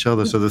 even with each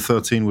other. So the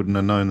 13 wouldn't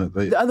have known that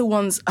the other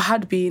ones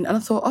had been. And I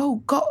thought,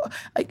 oh God.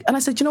 And I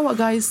said, you know what,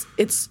 guys,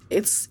 it's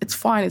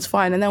fine, it's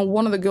fine. And then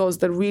one of the girls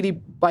that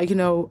really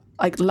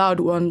loud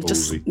one,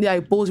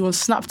 ballsy one,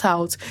 snapped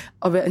out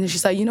of it, and she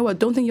said, you know what,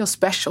 don't think you're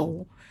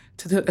special.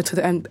 To the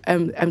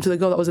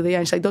girl that was at the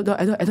end, she's like,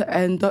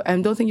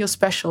 don't think you're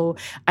special.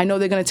 I know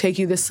they're going to take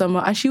you this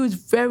summer. And she was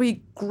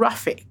very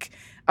graphic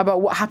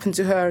about what happened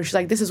to her. She's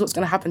like, this is what's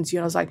going to happen to you.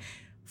 And I was like,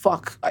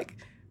 fuck. Like,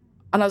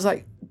 and I was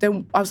like,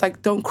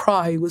 don't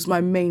cry was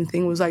my main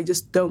thing. Was like,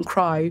 just don't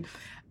cry.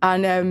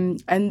 And then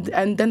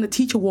the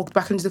teacher walked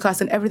back into the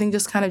class, and everything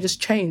just kind of just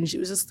changed. It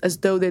was just as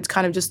though they'd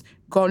kind of just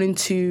gone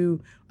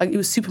into, like, it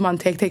was Superman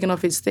taking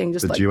off his thing.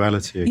 Just the like,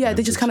 duality again. Yeah,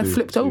 they just kind of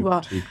flipped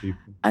over. Two people.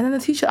 And then the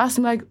teacher asked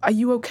me, like, are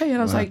you okay? And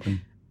I was like,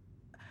 and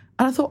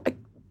I thought,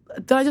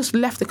 then I just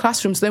left the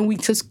classroom. So then we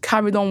just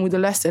carried on with the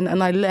lesson,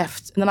 and I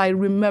left. And then I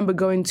remember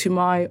going to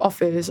my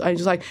office, I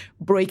just like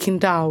breaking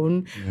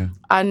down. Yeah.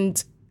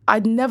 And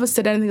I'd never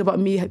said anything about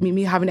me having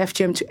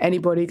FGM to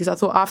anybody, because I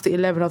thought after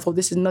 11, I thought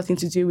this is nothing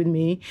to do with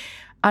me.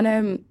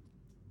 And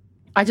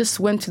I just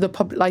went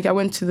to I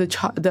went to the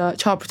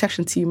child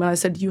protection team, and I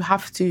said, you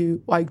have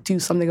to like do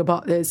something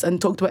about this,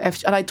 and talked about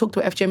I talked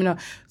about FGM in a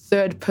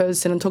third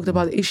person and talked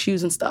about the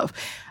issues and stuff.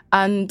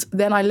 And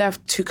then I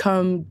left to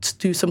come to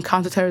do some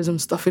counterterrorism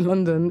stuff in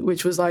London,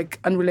 which was like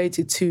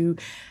unrelated to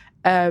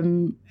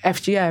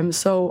FGM.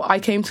 So I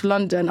came to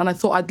London, and I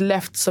thought I'd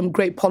left some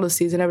great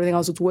policies and everything. I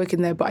was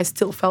working there, but I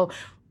still felt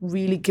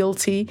really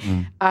guilty.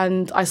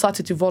 And I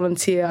started to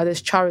volunteer at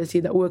this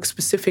charity that works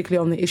specifically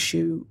on the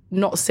issue,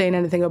 not saying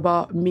anything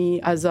about me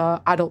as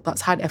an adult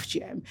that's had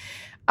FGM.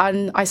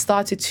 And I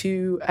started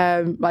to,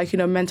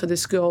 mentor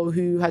this girl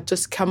who had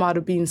just come out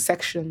of being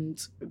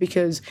sectioned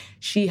because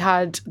she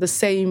had the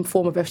same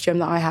form of FGM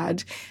that I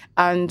had.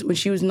 And when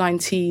she was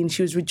 19,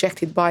 she was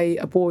rejected by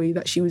a boy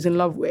that she was in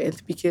love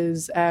with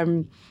because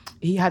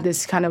he had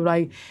this kind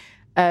of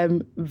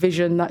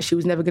vision that she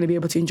was never going to be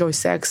able to enjoy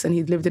sex, and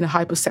he'd lived in a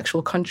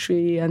hypersexual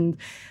country. And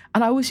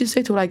I always just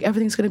say to her,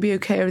 everything's going to be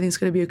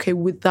okay,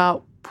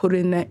 without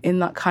putting it in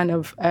that kind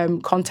of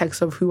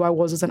context of who I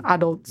was as an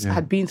adult,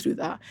 had been through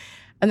that.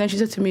 And then she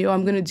said to me, "Oh,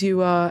 I'm going to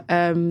do a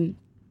play.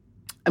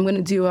 I'm going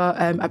to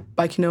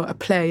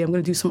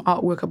do some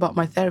artwork about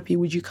my therapy.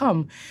 Would you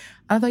come?"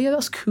 And I thought, yeah,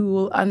 that's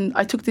cool. And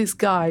I took this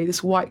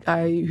white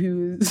guy,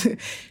 who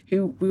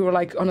we were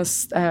on a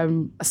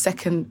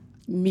second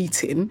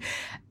meeting,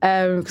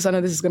 because I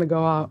know this is going to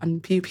go out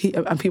and people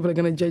are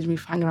going to judge me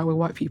for hanging out with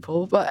white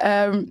people. But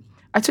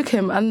I took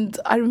him, and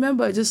I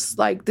remember just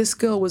this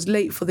girl was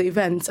late for the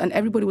event, and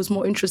everybody was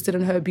more interested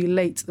in her being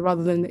late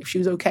rather than if she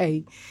was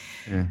okay.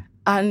 Yeah.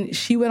 And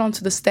she went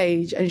onto the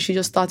stage and she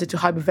just started to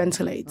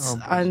hyperventilate.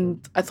 And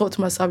I thought to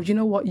myself, you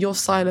know what? Your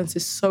silence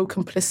is so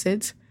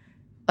complicit.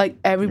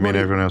 Everybody, you mean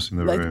everyone else in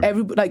the room?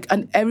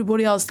 And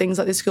everybody else thinks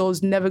that this girl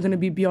is never going to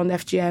be beyond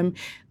FGM.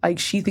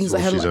 She thinks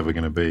that's all she's ever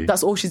going to be.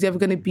 That's all she's ever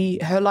going to be.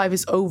 Her life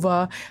is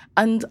over.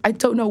 And I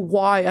don't know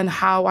why and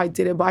how I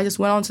did it, but I just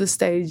went onto the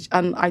stage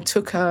and I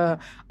took her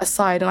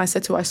aside and I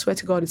said to her, I swear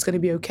to God, it's going to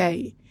be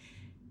okay.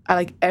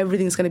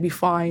 Everything's going to be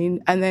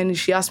fine. And then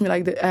she asked me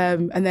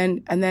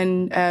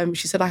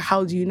she said,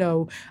 how do you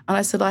know? And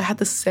I said, I had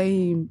the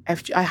same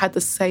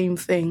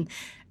thing.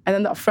 And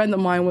then that friend of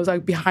mine was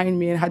behind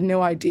me and had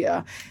no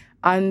idea.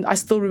 And I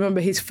still remember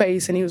his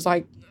face, and he was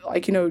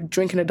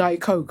drinking a Diet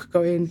Coke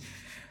going,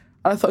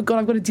 and I thought, God,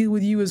 I've got to deal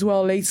with you as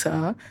well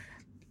later.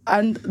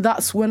 And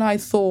that's when I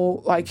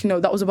thought,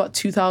 that was about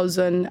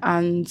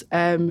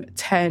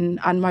 2010,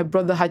 and my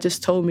brother had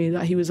just told me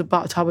that he was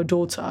about to have a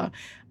daughter.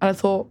 And I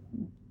thought,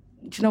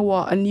 do you know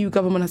what? A new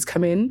government has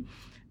come in.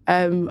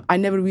 I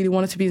never really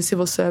wanted to be in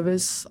civil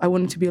service. I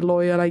wanted to be a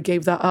lawyer, and I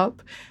gave that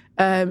up.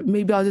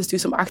 Maybe I'll just do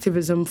some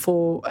activism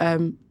for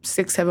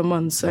 6-7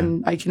 months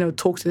and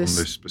talk to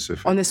this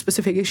on this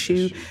specific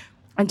issue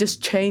and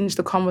just change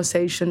the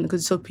conversation,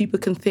 because so people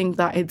can think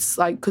that it's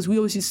because we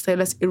always used to say,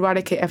 let's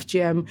eradicate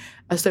FGM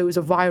as though it was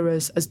a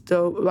virus, as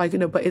though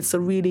but it's a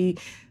really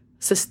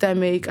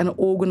systemic and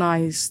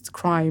organized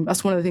crime.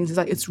 That's one of the things.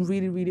 It's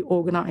really, really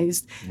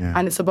organized,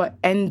 and it's about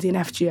ending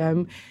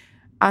FGM.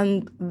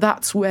 And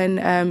that's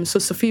when, so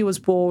Sophia was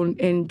born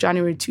in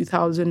January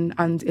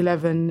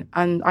 2011,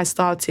 and I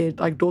started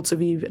Daughters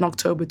of Eve in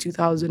October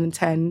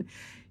 2010,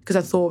 because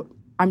I thought,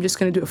 I'm just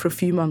going to do it for a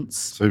few months.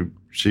 So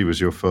she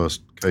was your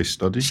first case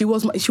study? She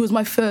was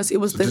my first.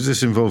 Does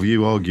this involve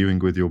you arguing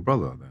with your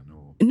brother then?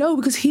 No,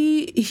 because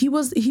he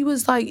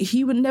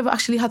would never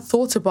actually had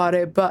thought about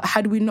it. But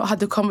had we not had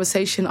the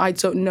conversation, I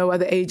don't know,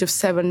 at the age of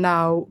 7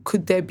 now,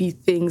 could there be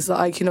things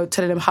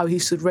telling him how he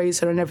should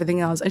raise her and everything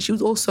else. And she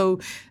was also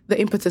the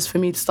impetus for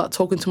me to start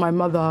talking to my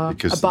mother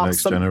because the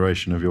next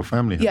generation of your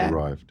family had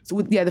arrived.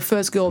 The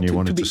first girl. And you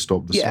wanted to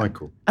stop the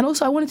cycle. And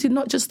also I wanted to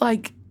not just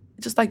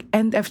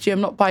end FGM,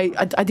 not by,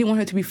 I didn't want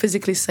her to be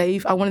physically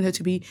safe. I wanted her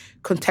to be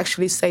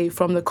contextually safe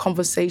from the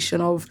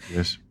conversation of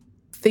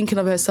thinking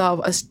of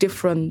herself as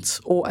different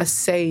or as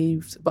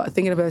saved, but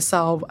thinking of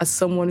herself as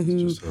someone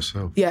who... Just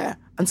herself. Yeah,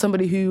 and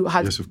somebody who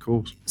had... Yes, of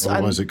course.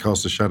 Otherwise it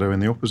casts a shadow in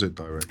the opposite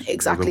direction.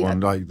 Exactly. The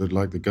one, like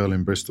the girl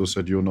in Bristol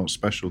said, you're not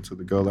special to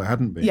the girl that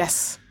hadn't been.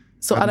 Yes.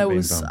 So I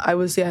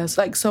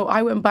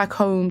went back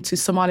home to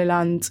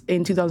Somaliland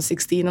in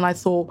 2016, and I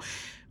thought,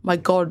 my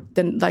God,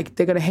 then they're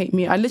going to hate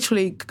me. I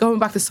literally, going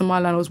back to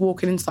Somaliland, I was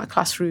walking into that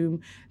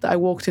classroom that I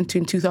walked into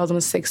in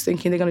 2006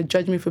 thinking they're going to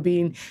judge me for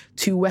being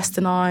too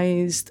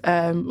westernized.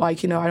 I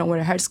don't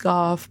wear a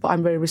headscarf, but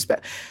I'm very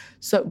but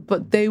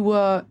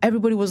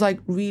everybody was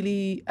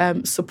really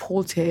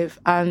supportive.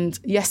 And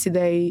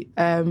yesterday,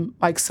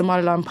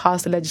 Somaliland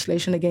passed a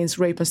legislation against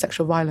rape and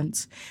sexual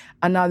violence.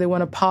 And now they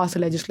want to pass a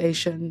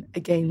legislation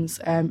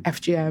against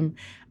FGM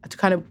to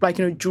kind of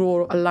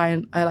draw a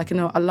line,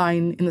 a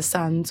line in the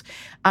sand.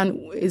 And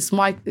it's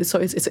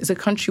a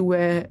country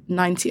where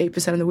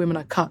 98% of the women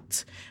are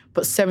cut,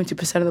 but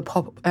 70%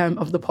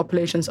 of the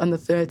population is under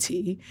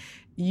 30.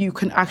 You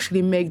can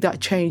actually make that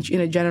change in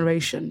a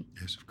generation.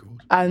 Yes, of course.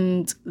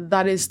 And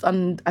that is,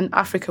 and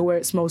Africa, where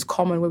it's most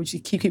common, where we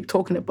keep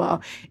talking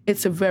about,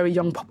 it's a very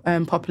young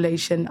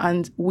population,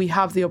 and we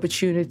have the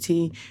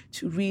opportunity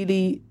to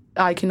really,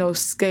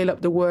 scale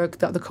up the work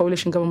that the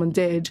coalition government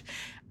did.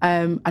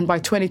 And by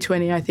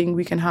 2020, I think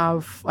we can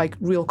have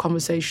real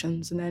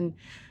conversations, and then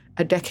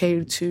a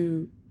decade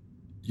to...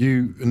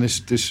 You, and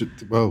this,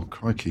 well,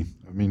 crikey.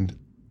 I mean,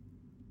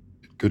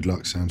 good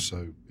luck sounds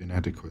so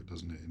inadequate,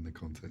 doesn't it, in the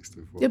context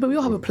of what... Yeah, but we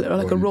all have a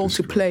role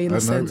to play in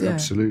a sense,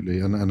 absolutely.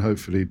 And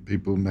hopefully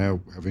people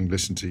now, having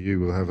listened to you,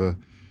 will have a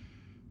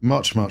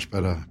much, much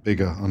better,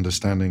 bigger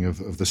understanding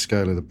of the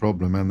scale of the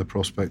problem and the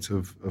prospect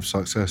of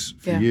success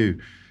for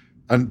you.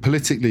 And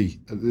politically,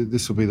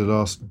 this will be the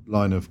last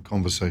line of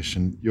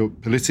conversation. You're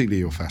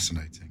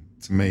fascinating,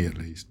 to me at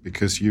least,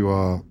 because you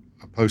are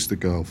a poster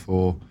girl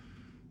for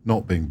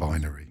not being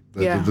binary.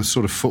 The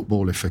sort of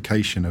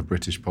footballification of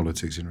British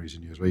politics in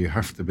recent years, where you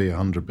have to be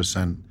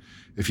 100%.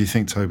 If you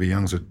think Toby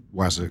Young's a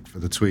wazzock for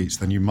the tweets,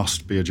 then you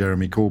must be a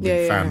Jeremy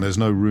Corbyn fan. There's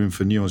no room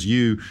for nuance.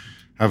 You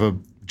have a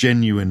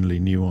genuinely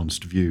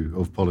nuanced view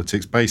of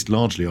politics based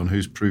largely on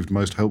who's proved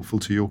most helpful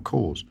to your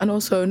cause. And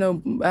also,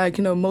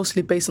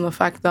 mostly based on the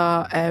fact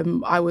that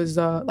I was,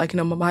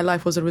 my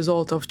life was a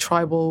result of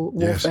tribal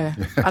warfare.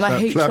 Yes. And I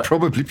hate that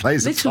probably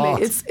plays a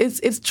part.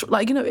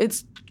 Literally,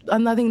 it's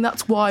and I think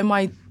that's why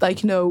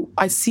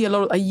I see a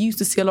lot. I used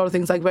to see a lot of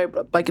things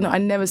I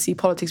never see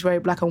politics very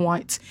black and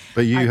white.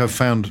 But you have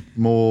found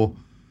more.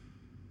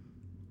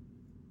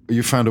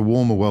 You found a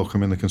warmer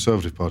welcome in the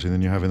Conservative Party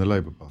than you have in the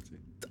Labour Party.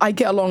 I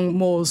get along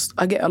more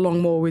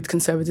with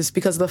Conservatives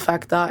because of the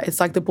fact that it's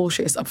like the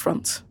bullshit is up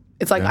front.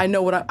 It's like I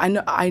know what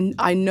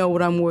I know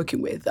what I'm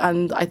working with,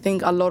 and I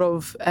think a lot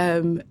of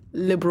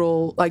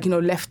liberal,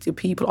 lefty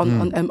people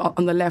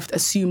on the left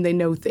assume they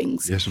know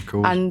things. Yes, of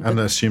course, and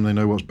they assume they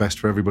know what's best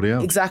for everybody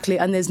else. Exactly,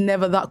 and there's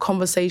never that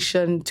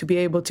conversation to be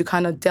able to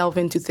kind of delve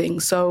into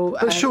things. So,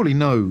 but surely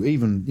no,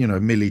 even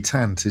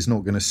Militant is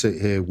not going to sit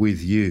here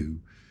with you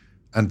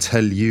and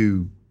tell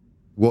you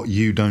what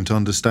you don't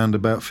understand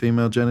about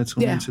female genital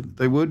mutilation.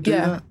 They would do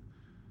that?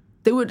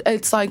 They would.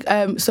 It's like,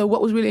 so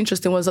what was really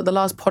interesting was that the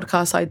last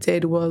podcast I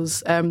did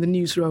was the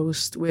News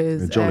Roast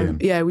with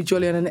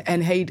Julian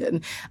and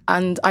Hayden.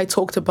 And I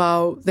talked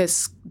about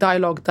this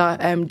dialogue that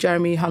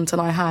Jeremy Hunt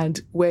and I had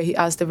where he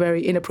asked a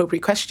very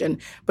inappropriate question.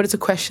 But it's a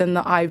question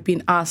that I've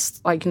been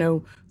asked,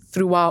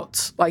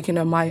 throughout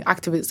my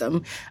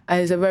activism.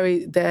 There's a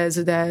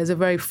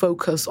very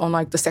focus on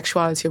the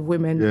sexuality of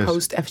women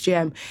post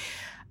FGM.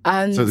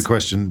 And so the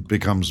question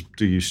becomes,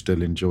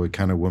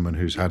 can a woman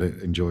who's had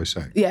it enjoy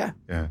sex? Yeah.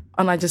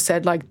 And I just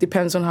said,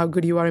 depends on how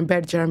good you are in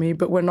bed, Jeremy,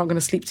 but we're not going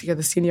to sleep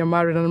together, seeing you're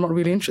married, and I'm not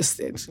really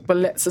interested. But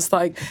let's just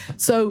and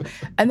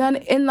then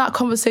in that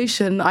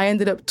conversation, I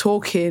ended up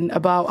talking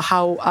about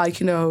how,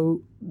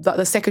 that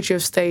the Secretary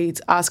of State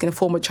asking a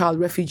former child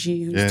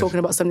refugee who's talking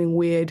about something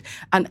weird,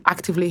 and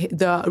actively,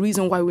 the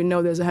reason why we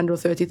know there's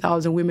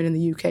 130,000 women in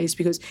the UK is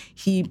because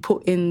he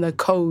put in the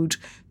code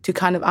to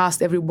kind of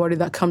ask everybody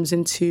that comes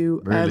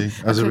into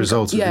as a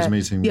result of his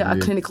meeting with a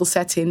clinical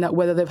setting, that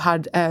whether they've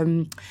had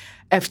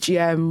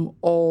FGM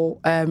or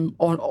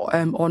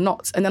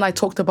not. And then I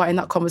talked about in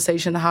that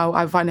conversation how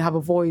I finally have a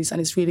voice,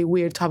 and it's really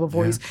weird to have a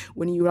voice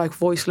when you're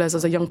voiceless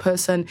as a young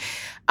person.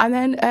 And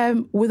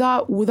then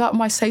without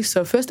my say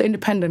so, first the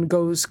Independent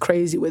goes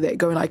crazy with it,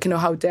 going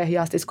how dare he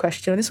ask this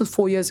question? And this was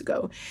 4 years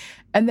ago.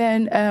 And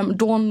then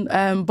Dawn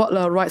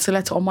Butler writes a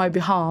letter on my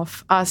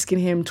behalf asking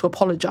him to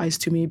apologise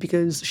to me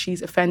because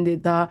she's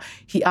offended that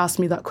he asked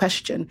me that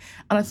question.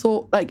 And I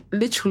thought,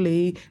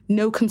 literally,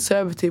 no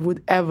Conservative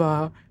would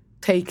ever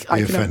be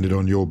offended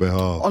on your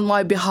behalf. On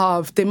my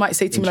behalf. They might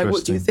say to me,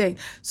 what do you think?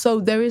 So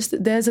there's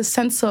a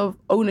sense of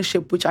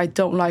ownership which I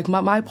don't like.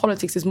 My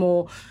politics is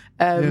more...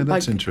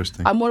 that's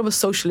interesting. I'm more of a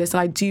socialist,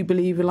 and I do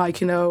believe in I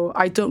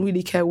don't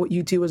really care what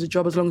you do as a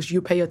job as long as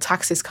you pay your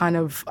taxes.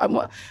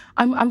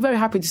 I'm very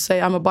happy to say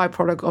I'm a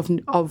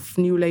byproduct of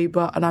New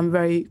Labour, and I'm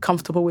very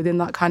comfortable within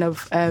that kind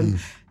of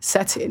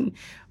setting.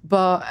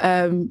 But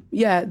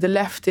the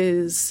left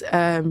is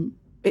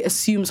it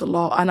assumes a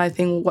lot, and I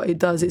think what it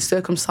does is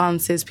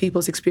circumstances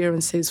people's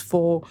experiences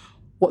for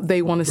what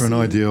they want to see. For an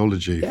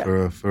ideology,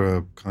 for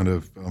a kind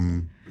of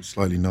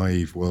slightly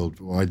naive world,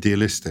 or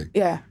idealistic.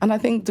 Yeah, and I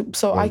think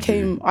I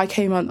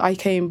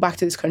came back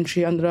to this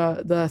country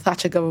under the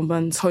Thatcher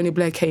government. Tony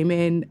Blair came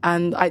in,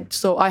 and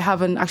I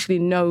haven't actually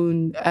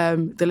known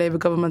the Labour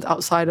government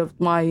outside of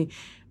my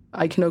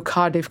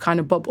Cardiff kind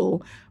of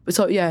bubble. But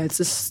it's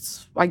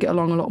just I get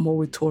along a lot more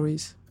with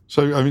Tories.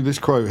 So, this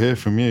quote here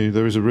from you,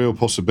 there is a real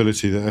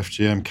possibility that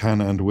FGM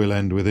can and will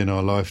end within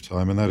our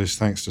lifetime, and that is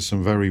thanks to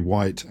some very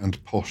white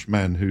and posh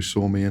men who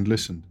saw me and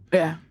listened.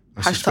 Yeah.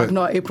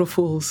 Not April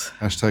Fools.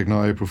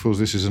 Not April Fools.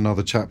 This is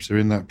another chapter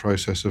in that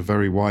process of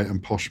very white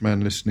and posh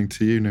men listening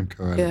to you, Nim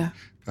Cohen. Yeah.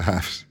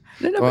 Perhaps.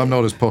 I'm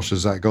not as posh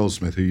as Zach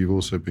Goldsmith, who you've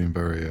also been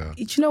very...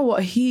 Do you know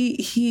what?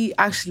 He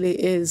actually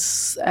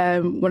is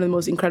one of the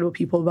most incredible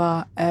people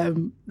that I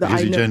know.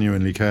 He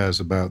genuinely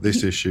cares about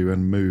this issue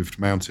and moved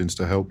mountains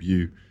to help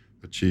you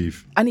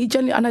achieve. And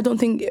I don't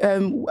think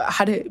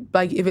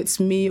if it's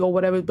me or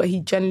whatever, but he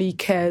genuinely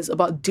cares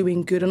about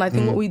doing good. And I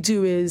think what we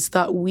do is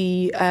that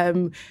we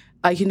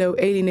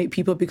alienate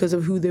people because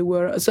of who they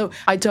were. So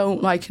I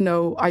don't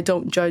I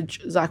don't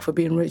judge Zach for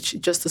being rich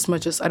just as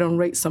much as I don't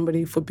rate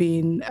somebody for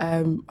being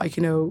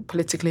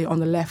politically on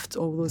the left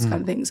or those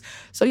kind of things.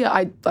 So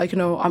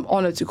I'm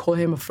honored to call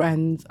him a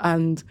friend,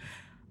 and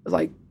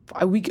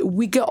we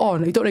get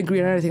on. We don't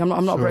agree on anything. I'm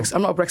not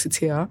a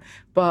Brexiteer,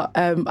 but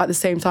at the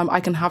same time, I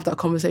can have that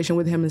conversation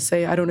with him and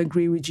say I don't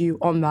agree with you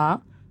on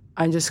that,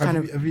 and just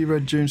Have you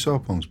read June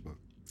Sarpong's book?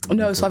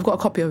 No, so I've got a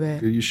copy of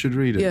it. You should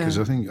read it because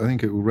I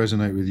think it will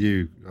resonate with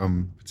you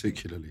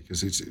particularly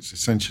because it's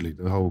essentially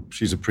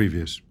she's a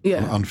previous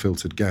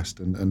unfiltered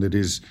guest, and it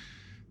is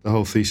the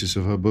whole thesis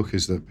of her book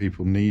is that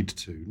people need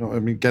to,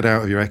 get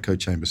out of your echo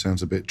chamber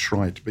sounds a bit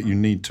trite, but you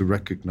need to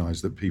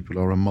recognise that people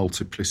are a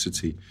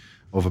multiplicity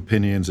of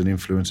opinions and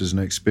influences and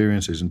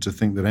experiences, and to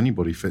think that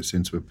anybody fits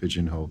into a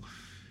pigeonhole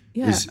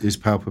is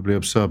palpably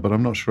absurd. But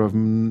I'm not sure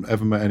I've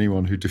ever met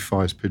anyone who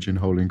defies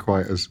pigeonholing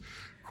quite as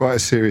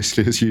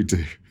seriously as you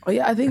do. Oh,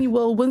 yeah, I think,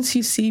 once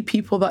you see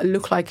people that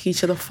look like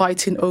each other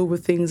fighting over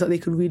things that they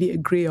could really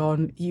agree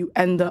on, you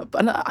end up,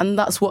 and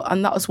that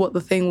was what the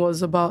thing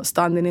was about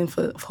standing in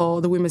for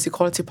the Women's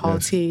Equality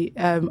Party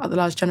at the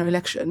last general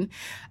election.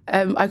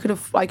 I could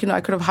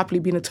have happily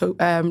been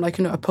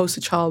a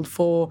poster child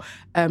for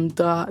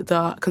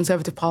the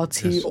Conservative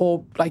Party,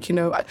 or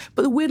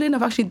but weirdly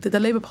enough, actually, the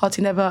Labour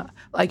Party never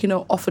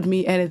offered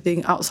me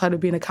anything outside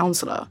of being a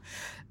councillor.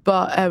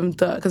 But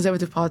the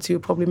Conservative Party will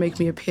probably make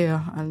me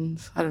appear,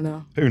 and I don't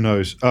know. Who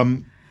knows?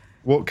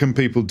 What can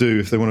people do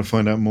if they want to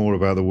find out more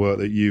about the work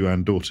that you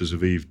and Daughters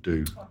of Eve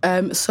do?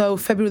 So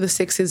February the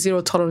 6th is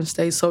Zero Tolerance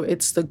Day. So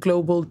it's the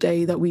global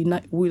day that we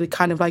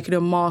kind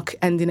of mark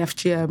ending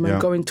FGM and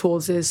going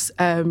towards this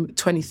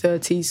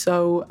 2030.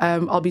 So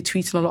I'll be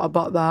tweeting a lot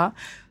about that.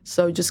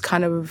 So just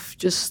have a look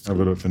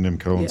for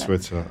Nimco on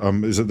Twitter.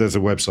 There's a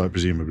website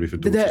presumably for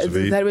Daughters of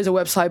Eve? There is a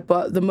website,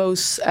 but the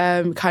most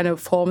kind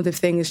of formative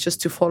thing is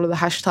just to follow the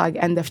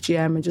hashtag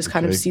EndFGM and just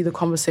kind of see the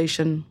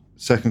conversation.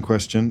 Second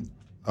question,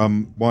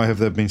 why have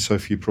there been so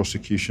few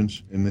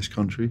prosecutions in this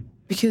country?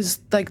 Because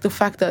the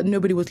fact that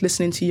nobody was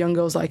listening to young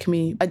girls like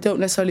me, I don't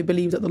necessarily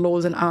believe that the law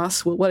is an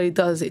ass. What it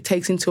does, it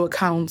takes into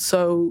account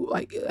so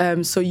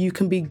you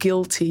can be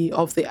guilty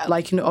of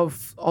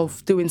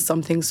of doing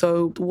something.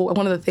 So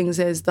one of the things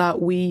is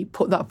that we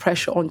put that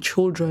pressure on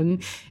children.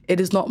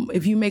 It is not,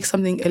 if you make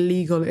something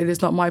illegal, it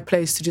is not my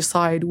place to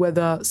decide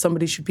whether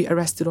somebody should be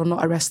arrested or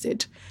not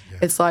arrested. Yeah.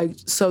 It's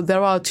so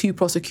there are 2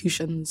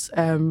 prosecutions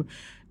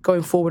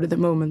going forward at the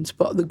moment.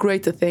 But the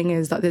greater thing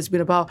is that there's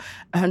been about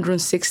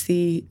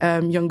 160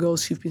 young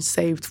girls who've been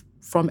saved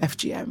from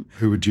FGM.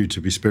 Who were due to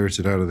be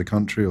spirited out of the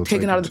country or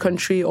taken out of the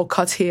country or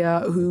cut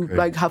here, who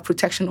have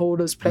protection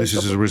orders placed.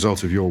 This is as a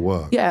result of your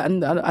work. Yeah,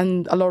 and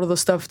a lot of the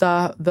stuff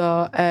that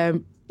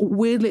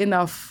weirdly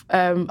enough,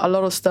 a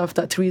lot of stuff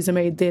that Theresa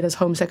May did as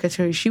Home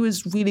Secretary, she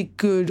was really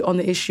good on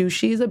the issue.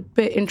 She's a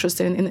bit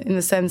interested in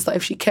the sense that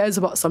if she cares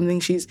about something,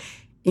 she's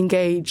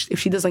engaged. If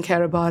she doesn't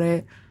care about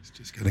it, it's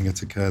just getting her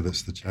to care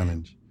that's the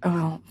challenge.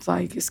 Well,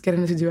 it's getting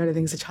her to do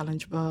anything is a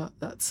challenge, but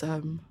that's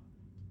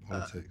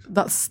politics.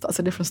 That's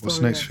a different story. What's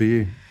next for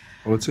you?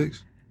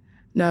 Politics?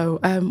 No,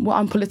 well,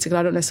 I'm political.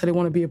 I don't necessarily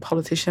want to be a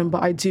politician,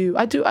 but I do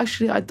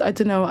actually. I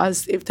don't know.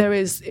 As if there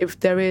is,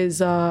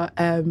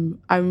 I'm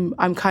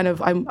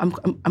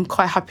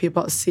quite happy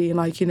about seeing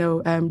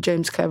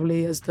James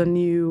Cleverly as the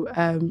new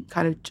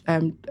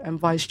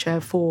vice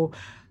chair for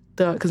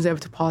the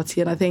Conservative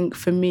Party, and I think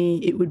for me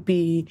it would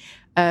be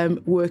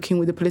working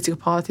with the political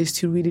parties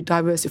to really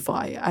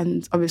diversify.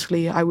 And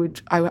obviously, I'll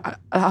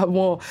have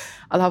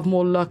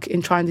more luck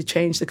in trying to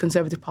change the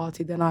Conservative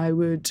Party than I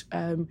would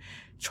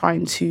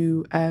trying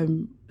to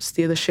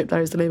steer the ship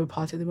that is the Labour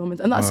Party at the moment.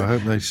 And that's. I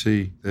hope they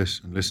see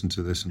this and listen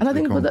to this and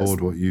take on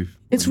board what you've.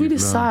 It's really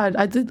sad.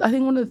 I think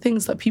one of the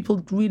things that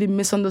people really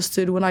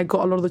misunderstood when I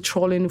got a lot of the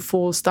trolling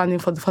for standing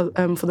for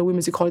the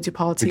Women's Equality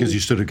Party. Because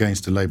you stood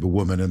against a Labour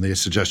woman, and the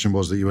suggestion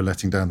was that you were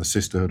letting down the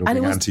sisterhood or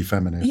being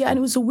anti-feminist. Yeah, and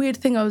it was a weird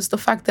thing. It was the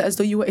fact that as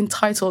though you were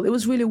entitled. It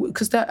was really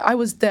because I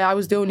was there. I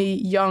was the only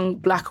young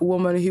black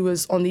woman who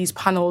was on these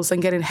panels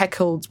and getting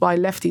heckled by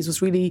lefties.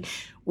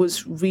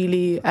 Was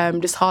really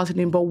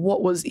disheartening. But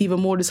what was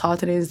even more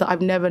disheartening is that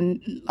I've never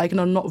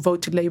not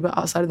voted Labour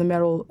outside of the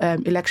mayoral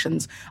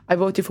elections. I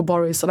voted for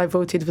Boris and I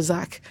voted for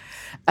Zach.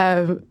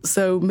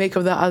 So make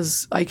of that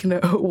as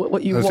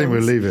what you want. I think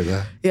we'll leave it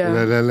there. Yeah,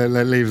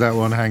 let leave that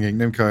one hanging.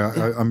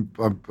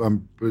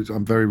 Nimco,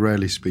 I'm very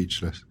rarely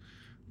speechless,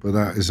 but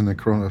that is an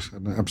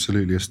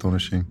absolutely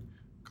astonishing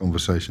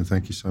conversation.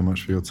 Thank you so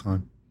much for your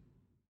time.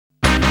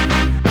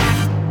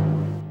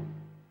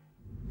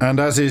 And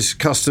as is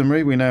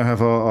customary, we now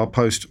have our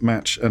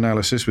post-match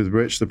analysis with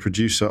Rich, the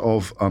producer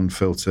of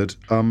Unfiltered.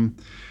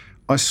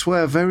 I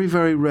swear very,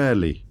 very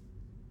rarely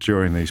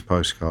during these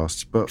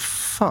postcasts, but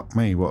fuck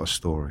me, what a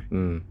story.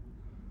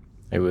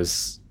 It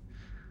was,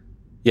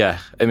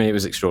 it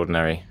was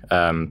extraordinary.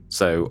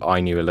 So I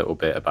knew a little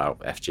bit about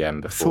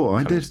FGM before.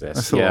 I did, mate.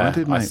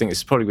 I think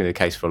it's probably been the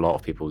case for a lot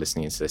of people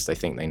listening to this. They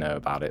think they know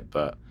about it,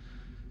 but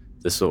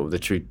the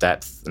true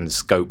depth and the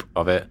scope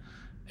of it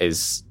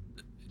is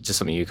just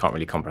something you can't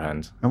really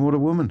comprehend. And what a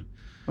woman.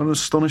 What an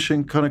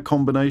astonishing kind of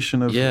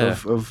combination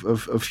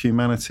of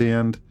humanity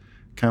and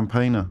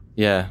campaigner.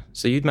 Yeah.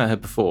 So you'd met her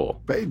before?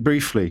 But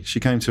briefly. She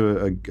came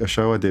to a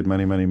show I did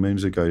many, many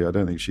moons ago. I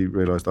don't think she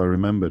realised I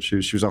remembered. She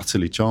was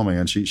utterly charming,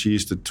 and she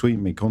used to tweet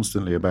me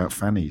constantly about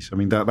fannies. I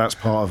mean, that's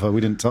part of her.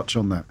 We didn't touch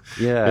on that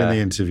in the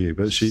interview,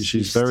 but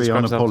she's very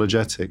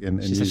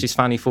unapologetic. She says she's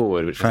fanny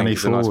forward, which I think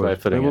is a nice way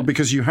of putting it. Well,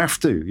 because you have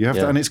to,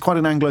 and it's quite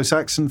an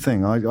Anglo-Saxon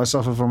thing. I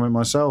suffer from it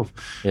myself.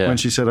 When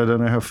she said, I don't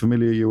know how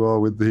familiar you are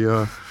with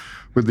the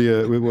with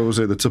the what was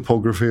it, the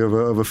topography of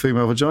a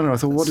female vagina. I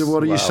thought, what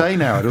do you say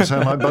now? It doesn't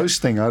sound like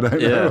boasting. I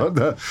don't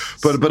know.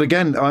 But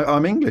again,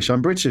 I'm English.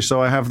 I'm British,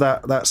 so I have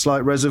that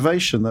slight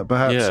reservation that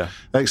perhaps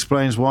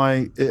explains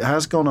why it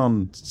has gone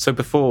on. So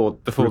before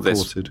reported.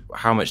 this,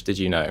 how much did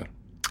you know?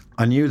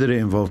 I knew that it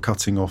involved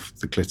cutting off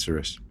the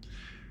clitoris.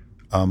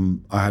 I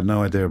had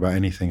no idea about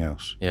anything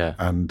else. Yeah.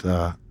 And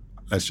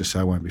let's just say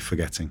I won't be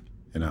forgetting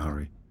in a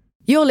hurry.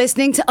 You're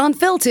listening to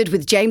Unfiltered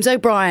with James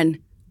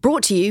O'Brien,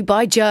 brought to you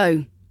by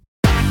Joe.